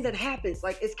something that happens.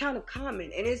 Like, it's kind of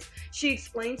common. And she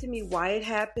explained to me why it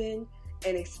happened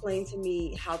and explained to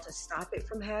me how to stop it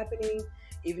from happening,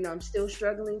 even though I'm still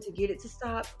struggling to get it to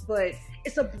stop. But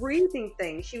it's a breathing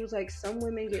thing. She was like, some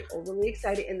women get overly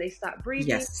excited and they stop breathing,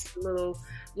 yes, a little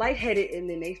lightheaded, and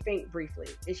then they faint briefly.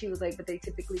 And she was like, but they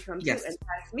typically come to, and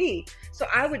that's me. So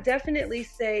I would definitely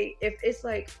say, if it's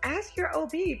like, ask your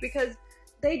OB, because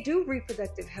they do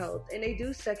reproductive health and they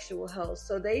do sexual health.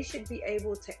 So they should be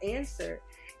able to answer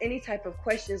any type of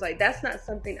questions. Like, that's not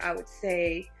something I would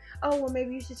say, oh, well,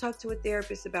 maybe you should talk to a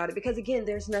therapist about it. Because again,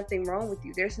 there's nothing wrong with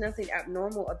you. There's nothing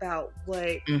abnormal about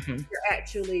what you're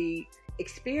actually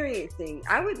experiencing.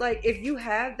 I would like, if you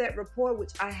have that rapport,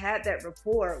 which I had that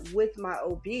rapport with my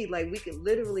OB, like we could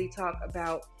literally talk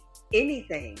about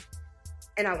anything.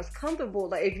 And I was comfortable.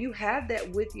 Like, if you have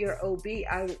that with your OB,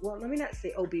 let me not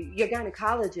say OB, your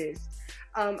gynecologist,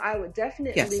 I would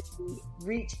definitely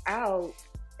reach out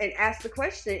and ask the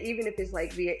question, even if it's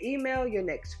like via email, your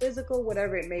next physical,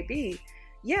 whatever it may be.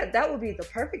 Yeah, that would be the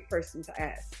perfect person to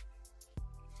ask.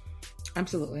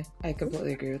 Absolutely. I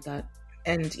completely agree with that.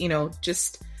 And,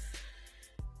 just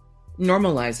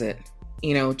normalize it,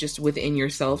 just within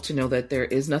yourself, to know that there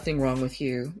is nothing wrong with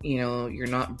you. You're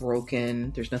not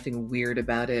broken. There's nothing weird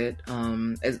about it.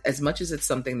 As much as it's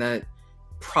something that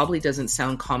probably doesn't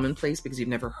sound commonplace because you've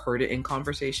never heard it in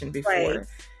conversation before. Right.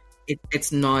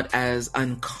 It's not as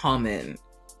uncommon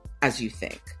as you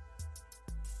think.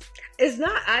 It's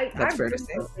not. I really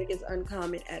don't think it's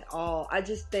uncommon at all. I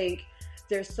just think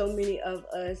there's so many of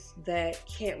us that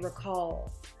can't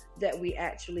recall that we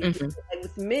actually do. Like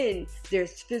with men,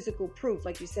 there's physical proof.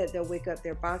 Like you said, they'll wake up,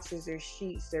 their boxers, their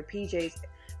sheets, their PJs,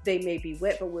 they may be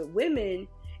wet. But with women,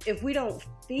 if we don't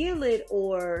feel it,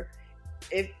 or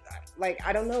if, like,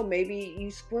 I don't know, maybe you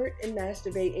squirt and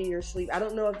masturbate in your sleep. I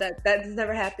don't know if that has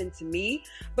never happened to me,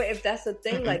 but if that's a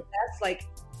thing, like, that's like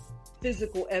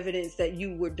physical evidence that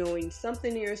you were doing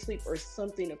something in your sleep or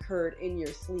something occurred in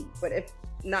your sleep. But if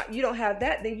not, you don't have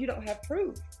that, then you don't have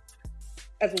proof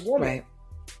as a woman.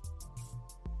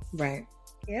 Right.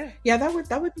 Yeah,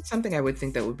 that would be something I would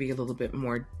think that would be a little bit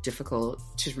more difficult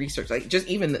to research. Like, just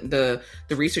even the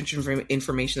research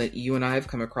information that you and I have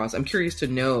come across, I'm curious to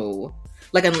know,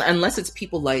 like, unless it's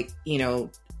people like, you know,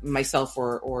 myself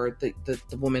or the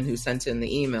woman who sent in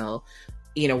the email,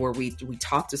 you know, where we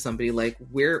talk to somebody, like,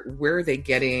 where are they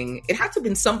getting, it has to have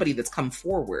been somebody that's come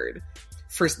forward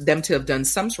for them to have done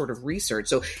some sort of research.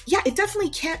 So yeah, it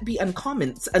definitely can't be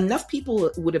uncommon. Enough people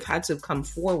would have had to have come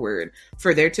forward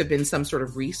for there to have been some sort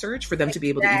of research for them to be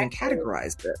able to even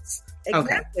categorize this.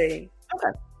 Exactly. Okay.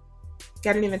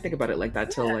 I didn't even think about it like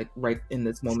that till like right in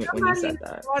this moment when you said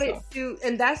that. It too,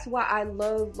 and that's why I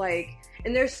love, like,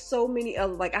 and there's so many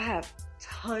other, like, I have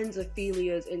tons of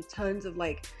philias and tons of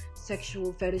like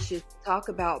sexual fetishes to talk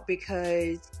about,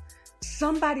 because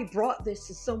somebody brought this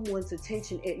to someone's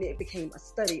attention and it became a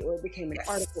study, or it became an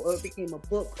article, or it became a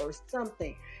book or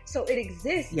something. So it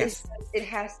exists. Yes. It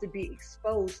has to be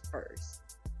exposed first.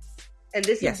 And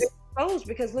this is exposed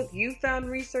because, look, you found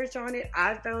research on it.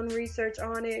 I found research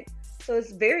on it. So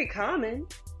it's very common.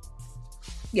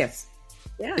 Yes.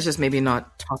 Yeah. It's just maybe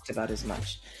not talked about as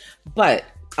much. But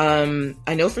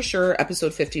I know for sure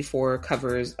episode 54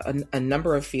 covers a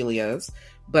number of philias,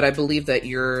 but I believe that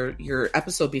your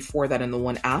episode before that and the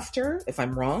one after, if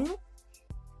I'm wrong,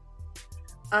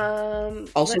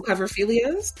 also cover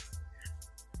philias?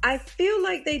 I feel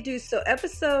like they do. So I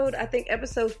think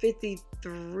episode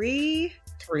 53.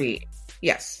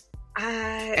 Yes.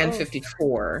 And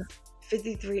 54.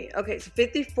 53. Okay, so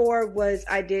 54 was,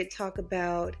 I did talk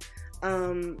about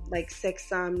like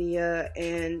sexsomnia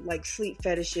and like sleep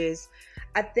fetishes.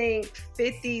 I think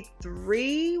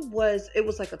 53 was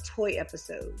like a toy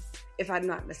episode, if I'm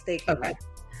not mistaken. Okay.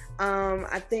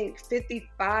 I think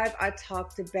 55 I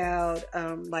talked about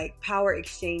like power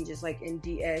exchanges, like in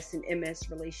DS and MS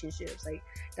relationships, like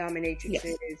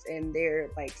dominatrixes and their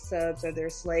like subs or their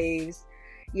slaves.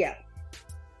 Yeah.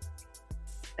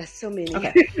 That's so many.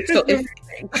 Okay. So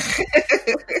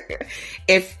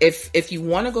if you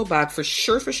want to go back, for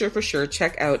sure,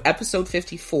 check out episode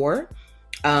 54.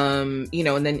 You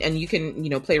know, and you can, you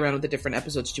know, play around with the different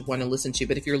episodes that you want to listen to.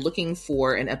 But if you're looking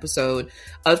for an episode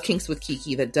of Kinks with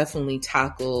Kiki that definitely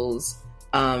tackles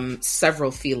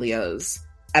several philias,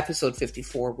 episode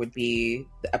 54 would be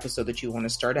the episode that you want to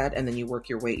start at, and then you work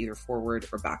your way either forward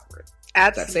or backward.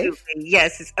 Absolutely.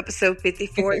 Yes, it's episode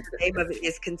 54. The name of it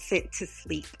is Consent to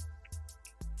Sleep.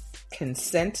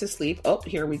 Consent to Sleep. Oh,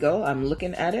 here we go. I'm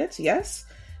looking at it. Yes.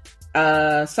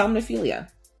 Somnophilia.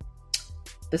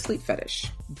 The sleep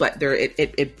fetish. But there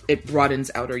it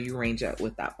broadens out, or you range out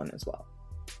with that one as well.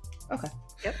 Okay.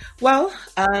 Yep. Well,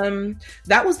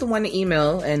 that was the one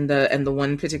email and the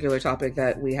one particular topic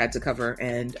that we had to cover.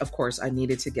 And of course, I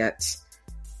needed to get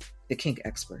the kink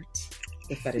expert,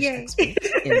 the fetish expert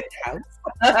in the house.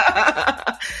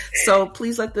 So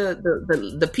please let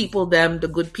the people, the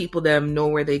good people know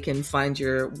where they can find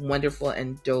your wonderful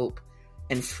and dope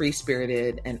and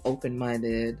free-spirited and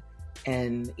open-minded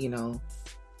and, you know,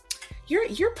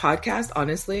 your podcast,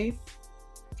 honestly,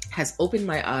 has opened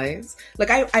my eyes. Like,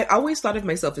 I always thought of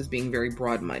myself as being very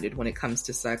broad-minded when it comes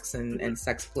to sex and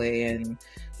sex play and,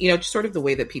 you know, just sort of the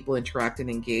way that people interact and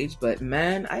engage. But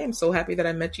man, I am so happy that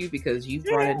I met you, because you've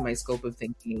broadened my scope of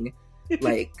thinking,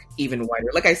 like, even wider.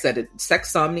 Like I said,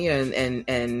 sexsomnia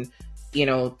and you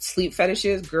know, sleep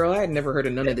fetishes, girl, I had never heard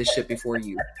of none of this shit before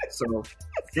you. So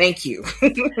thank you.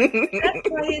 That's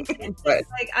why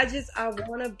like, I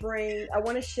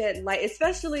want to shed light,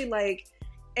 especially like,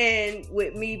 and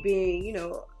with me being, you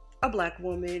know, a Black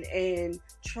woman and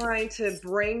trying to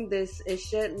bring this and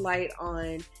shed light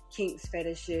on kinks,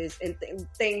 fetishes, and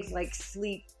things like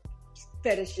sleep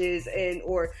fetishes, and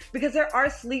or because there are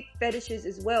sleep fetishes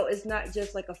as well. It's not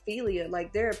just like a philia.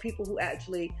 Like, there are people who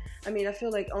actually, I mean, I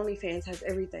feel like OnlyFans has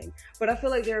everything, but I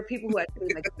feel like there are people who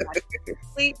actually like to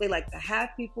sleep. They like to have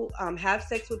people have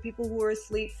sex with people who are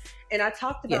asleep. And I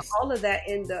talked about all of that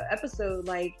in the episode.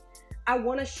 Like, I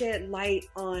want to shed light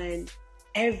on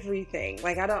everything.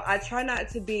 Like, I try not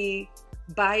to be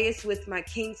biased with my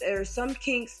kinks. There are some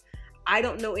kinks I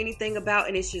don't know anything about,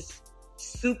 and it's just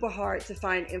super hard to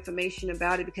find information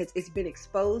about it because it's been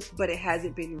exposed, but it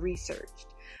hasn't been researched.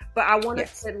 But I want to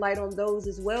shed light on those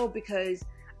as well, because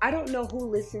I don't know who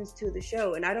listens to the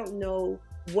show, and I don't know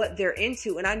what they're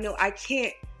into, and I know I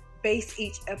can't base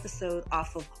each episode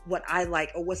off of what I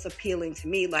like or what's appealing to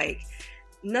me. Like,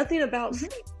 nothing about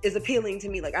sleep is appealing to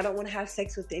me. Like, I don't want to have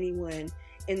sex with anyone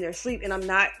in their sleep. And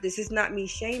this is not me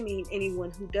shaming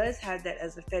anyone who does have that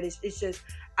as a fetish. It's just,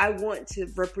 I want to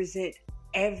represent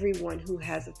everyone who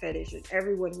has a fetish and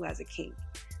everyone who has a kink.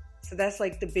 So that's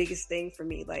like the biggest thing for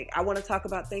me. Like, I want to talk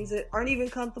about things that aren't even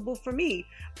comfortable for me,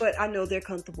 but I know they're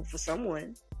comfortable for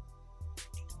someone.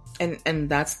 And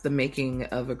that's the making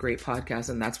of a great podcast.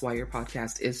 And that's why your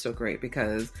podcast is so great,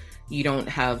 because you don't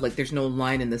have, like, there's no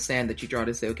line in the sand that you draw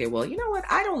to say, okay, well, you know what?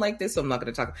 I don't like this, so I'm not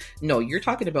going to talk. No, you're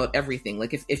talking about everything.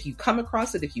 Like, if you come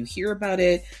across it, if you hear about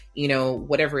it, you know,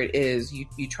 whatever it is,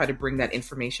 you try to bring that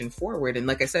information forward. And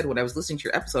like I said, when I was listening to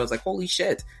your episode, I was like, holy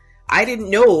shit, I didn't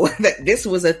know that this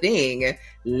was a thing.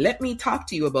 Let me talk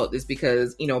to you about this,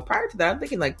 because, you know, prior to that, I'm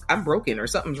thinking like I'm broken or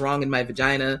something's wrong in my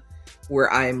vagina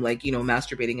where I'm like, you know,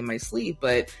 masturbating in my sleep.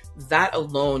 But that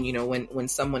alone, you know, when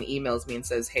someone emails me and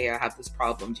says, hey, I have this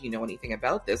problem, do you know anything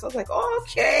about this? I was like, oh,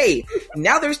 okay,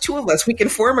 now there's two of us, we can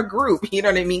form a group. You know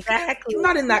what I mean? Exactly.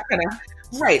 Not in that kind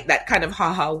of, right, that kind of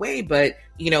ha-ha way, but,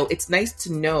 you know, it's nice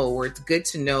to know, or it's good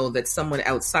to know that someone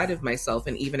outside of myself,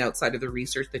 and even outside of the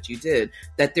research that you did,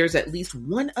 that there's at least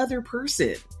one other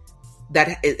person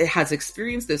that has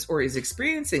experienced this or is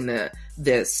experiencing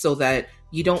this, so that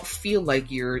you don't feel like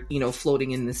you're, you know,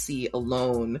 floating in the sea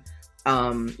alone,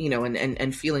 you know,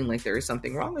 and feeling like there is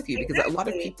something wrong with you. Because Exactly.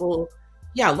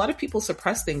 a lot of people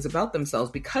suppress things about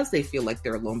themselves because they feel like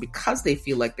they're alone, because they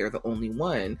feel like they're the only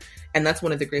one. And that's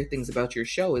one of the great things about your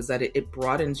show, is that it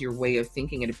broadens your way of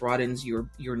thinking, and it broadens your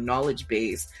knowledge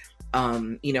base.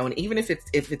 You know, and even if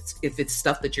it's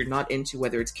stuff that you're not into,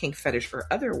 whether it's kink, fetish, or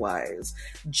otherwise,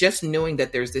 just knowing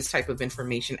that there's this type of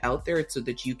information out there so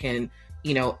that you can,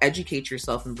 you know, educate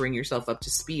yourself and bring yourself up to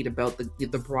speed about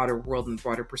the broader world and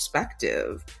broader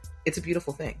perspective. It's a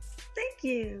beautiful thing. Thank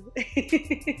you.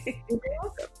 You're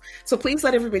welcome. So please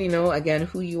let everybody know again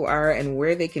who you are and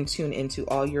where they can tune into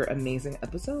all your amazing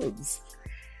episodes.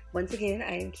 Once again,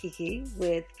 I am Kiki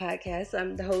with podcasts.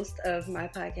 I'm the host of my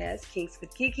podcast, Kinks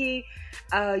with Kiki.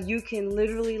 You can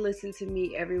literally listen to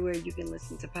me everywhere you can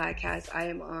listen to podcasts. I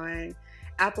am on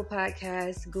Apple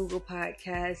Podcasts, Google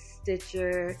Podcasts,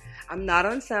 Stitcher. I'm not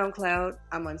on SoundCloud.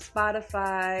 I'm on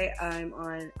Spotify. I'm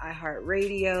on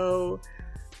iHeartRadio.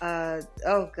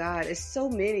 Oh God, it's so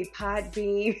many.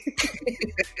 Podbean.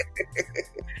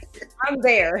 I'm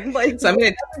there. Like, so I'm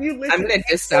gonna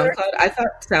diss SoundCloud. I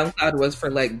thought SoundCloud was for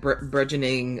like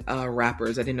burgeoning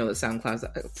rappers. I didn't know that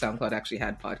SoundCloud actually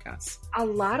had podcasts. A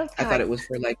lot of I thought it was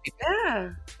for like people.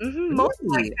 Yeah. Mm-hmm.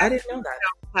 Really? I didn't know that.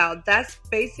 SoundCloud. That's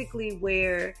basically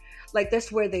where, like,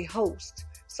 that's where they host.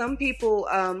 Some people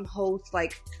host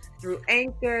like through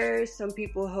Anchor. Some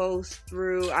people host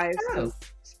through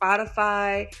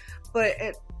Spotify. But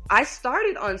I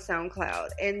started on SoundCloud,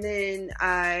 and then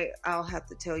I'll have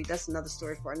to tell you, that's another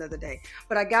story for another day.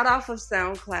 But I got off of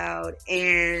SoundCloud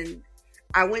and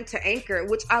I went to Anchor,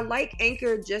 which I like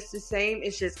Anchor just the same.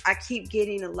 It's just I keep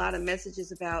getting a lot of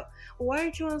messages about, well, why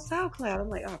aren't you on SoundCloud? I'm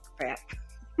like, oh crap.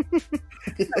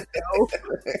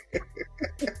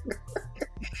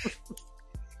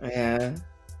 Yeah,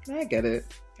 I get it.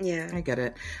 Yeah, I get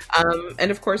it. And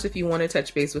of course, if you want to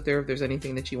touch base with her, if there's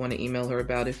anything that you want to email her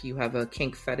about, if you have a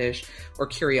kink, fetish, or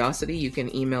curiosity, you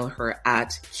can email her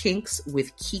at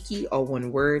kinkswithkiki, all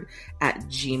one word, at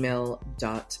gmail.com.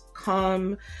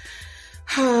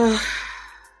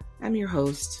 I'm your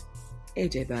host,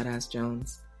 AJ Badass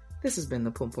Jones. This has been the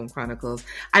Pum Pum Chronicles.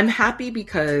 I'm happy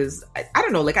because, I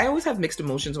don't know, like I always have mixed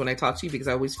emotions when I talk to you, because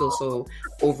I always feel so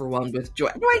overwhelmed with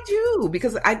joy. No, I do,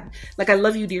 because I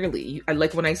love you dearly. I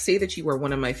like when I say that you are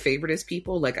one of my favoriteest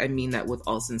people, like I mean that with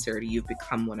all sincerity. You've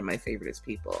become one of my favoriteest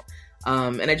people.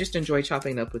 And I just enjoy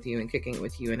chopping up with you and kicking it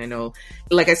with you. And I know,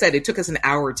 like I said, it took us an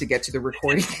hour to get to the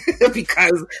recording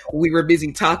because we were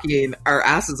busy talking our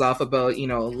asses off about, you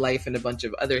know, life and a bunch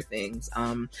of other things.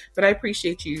 But I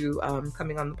appreciate you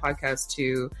coming on the podcast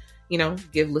to, you know,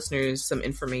 give listeners some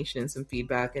information and some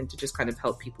feedback, and to just kind of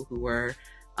help people who are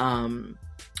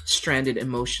stranded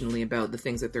emotionally about the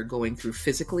things that they're going through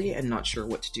physically and not sure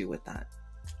what to do with that.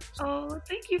 Oh,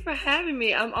 thank you for having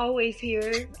me. I'm always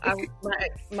here.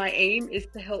 My aim is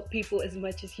to help people as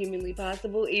much as humanly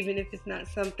possible, even if it's not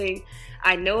something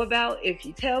I know about. If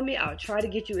you tell me, I'll try to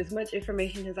get you as much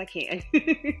information as I can.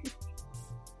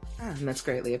 And that's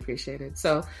greatly appreciated.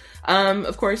 So,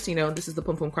 of course, you know, this is the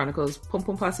Pum Pum Chronicles. Pum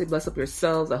Pum Posse, bless up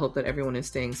yourselves. I hope that everyone is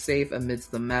staying safe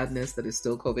amidst the madness that is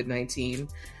still COVID-19.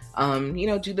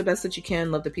 Do the best that you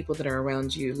can. Love the people that are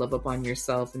around you. Love up on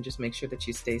yourself, and just make sure that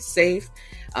you stay safe.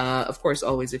 Of course,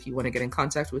 always, if you want to get in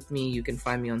contact with me, you can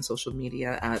find me on social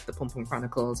media at the Pum Pum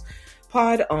Chronicles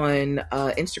Pod on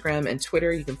Instagram and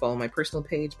Twitter. You can follow my personal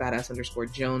page,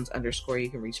 badass_Jones_. You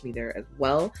can reach me there as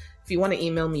well. If you want to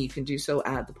email me, you can do so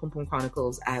at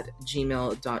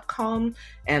thepumpumpchronicles@gmail.com.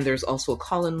 And there's also a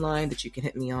call-in line that you can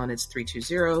hit me on. It's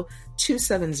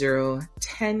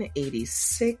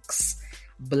 320-270-1086.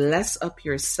 Bless up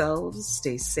yourselves.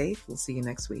 Stay safe. We'll see you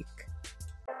next week.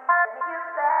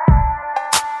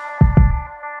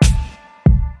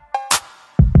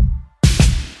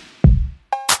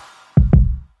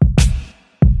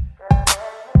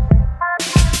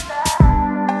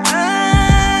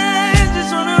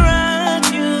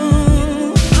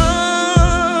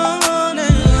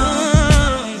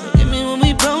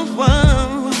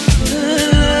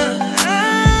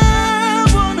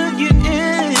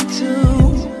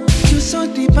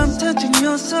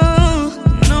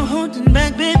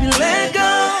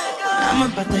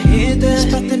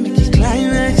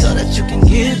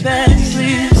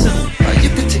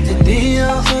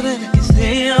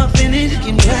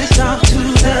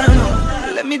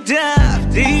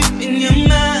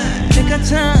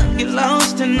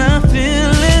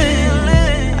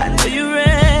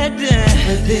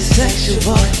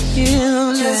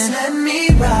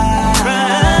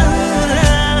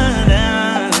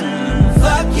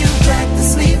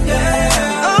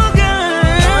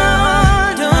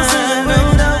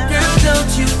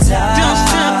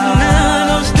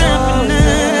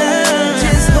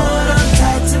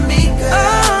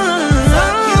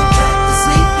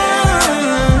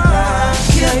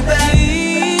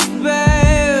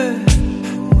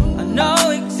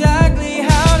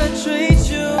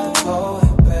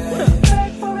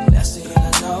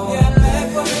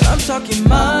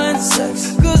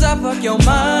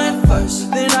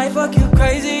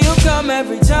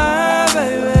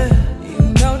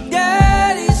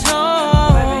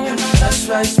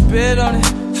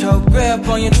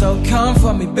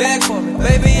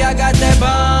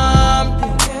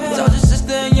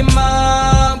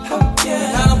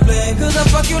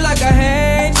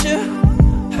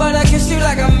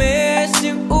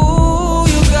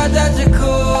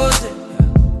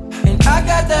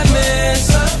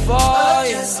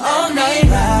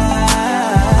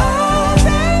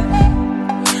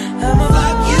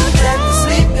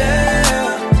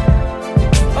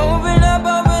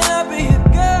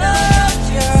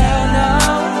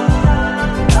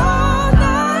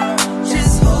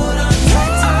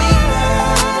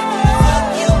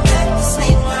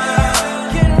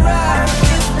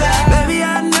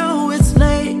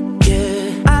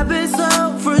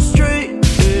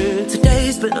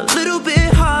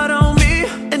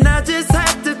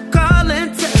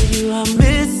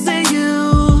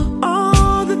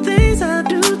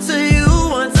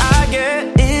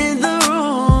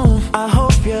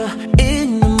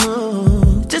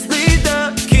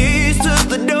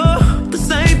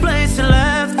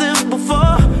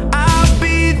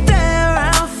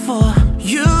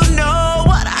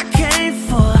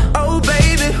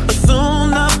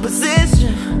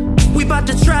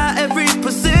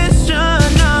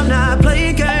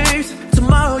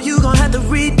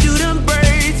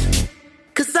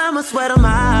 Sweat on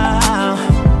my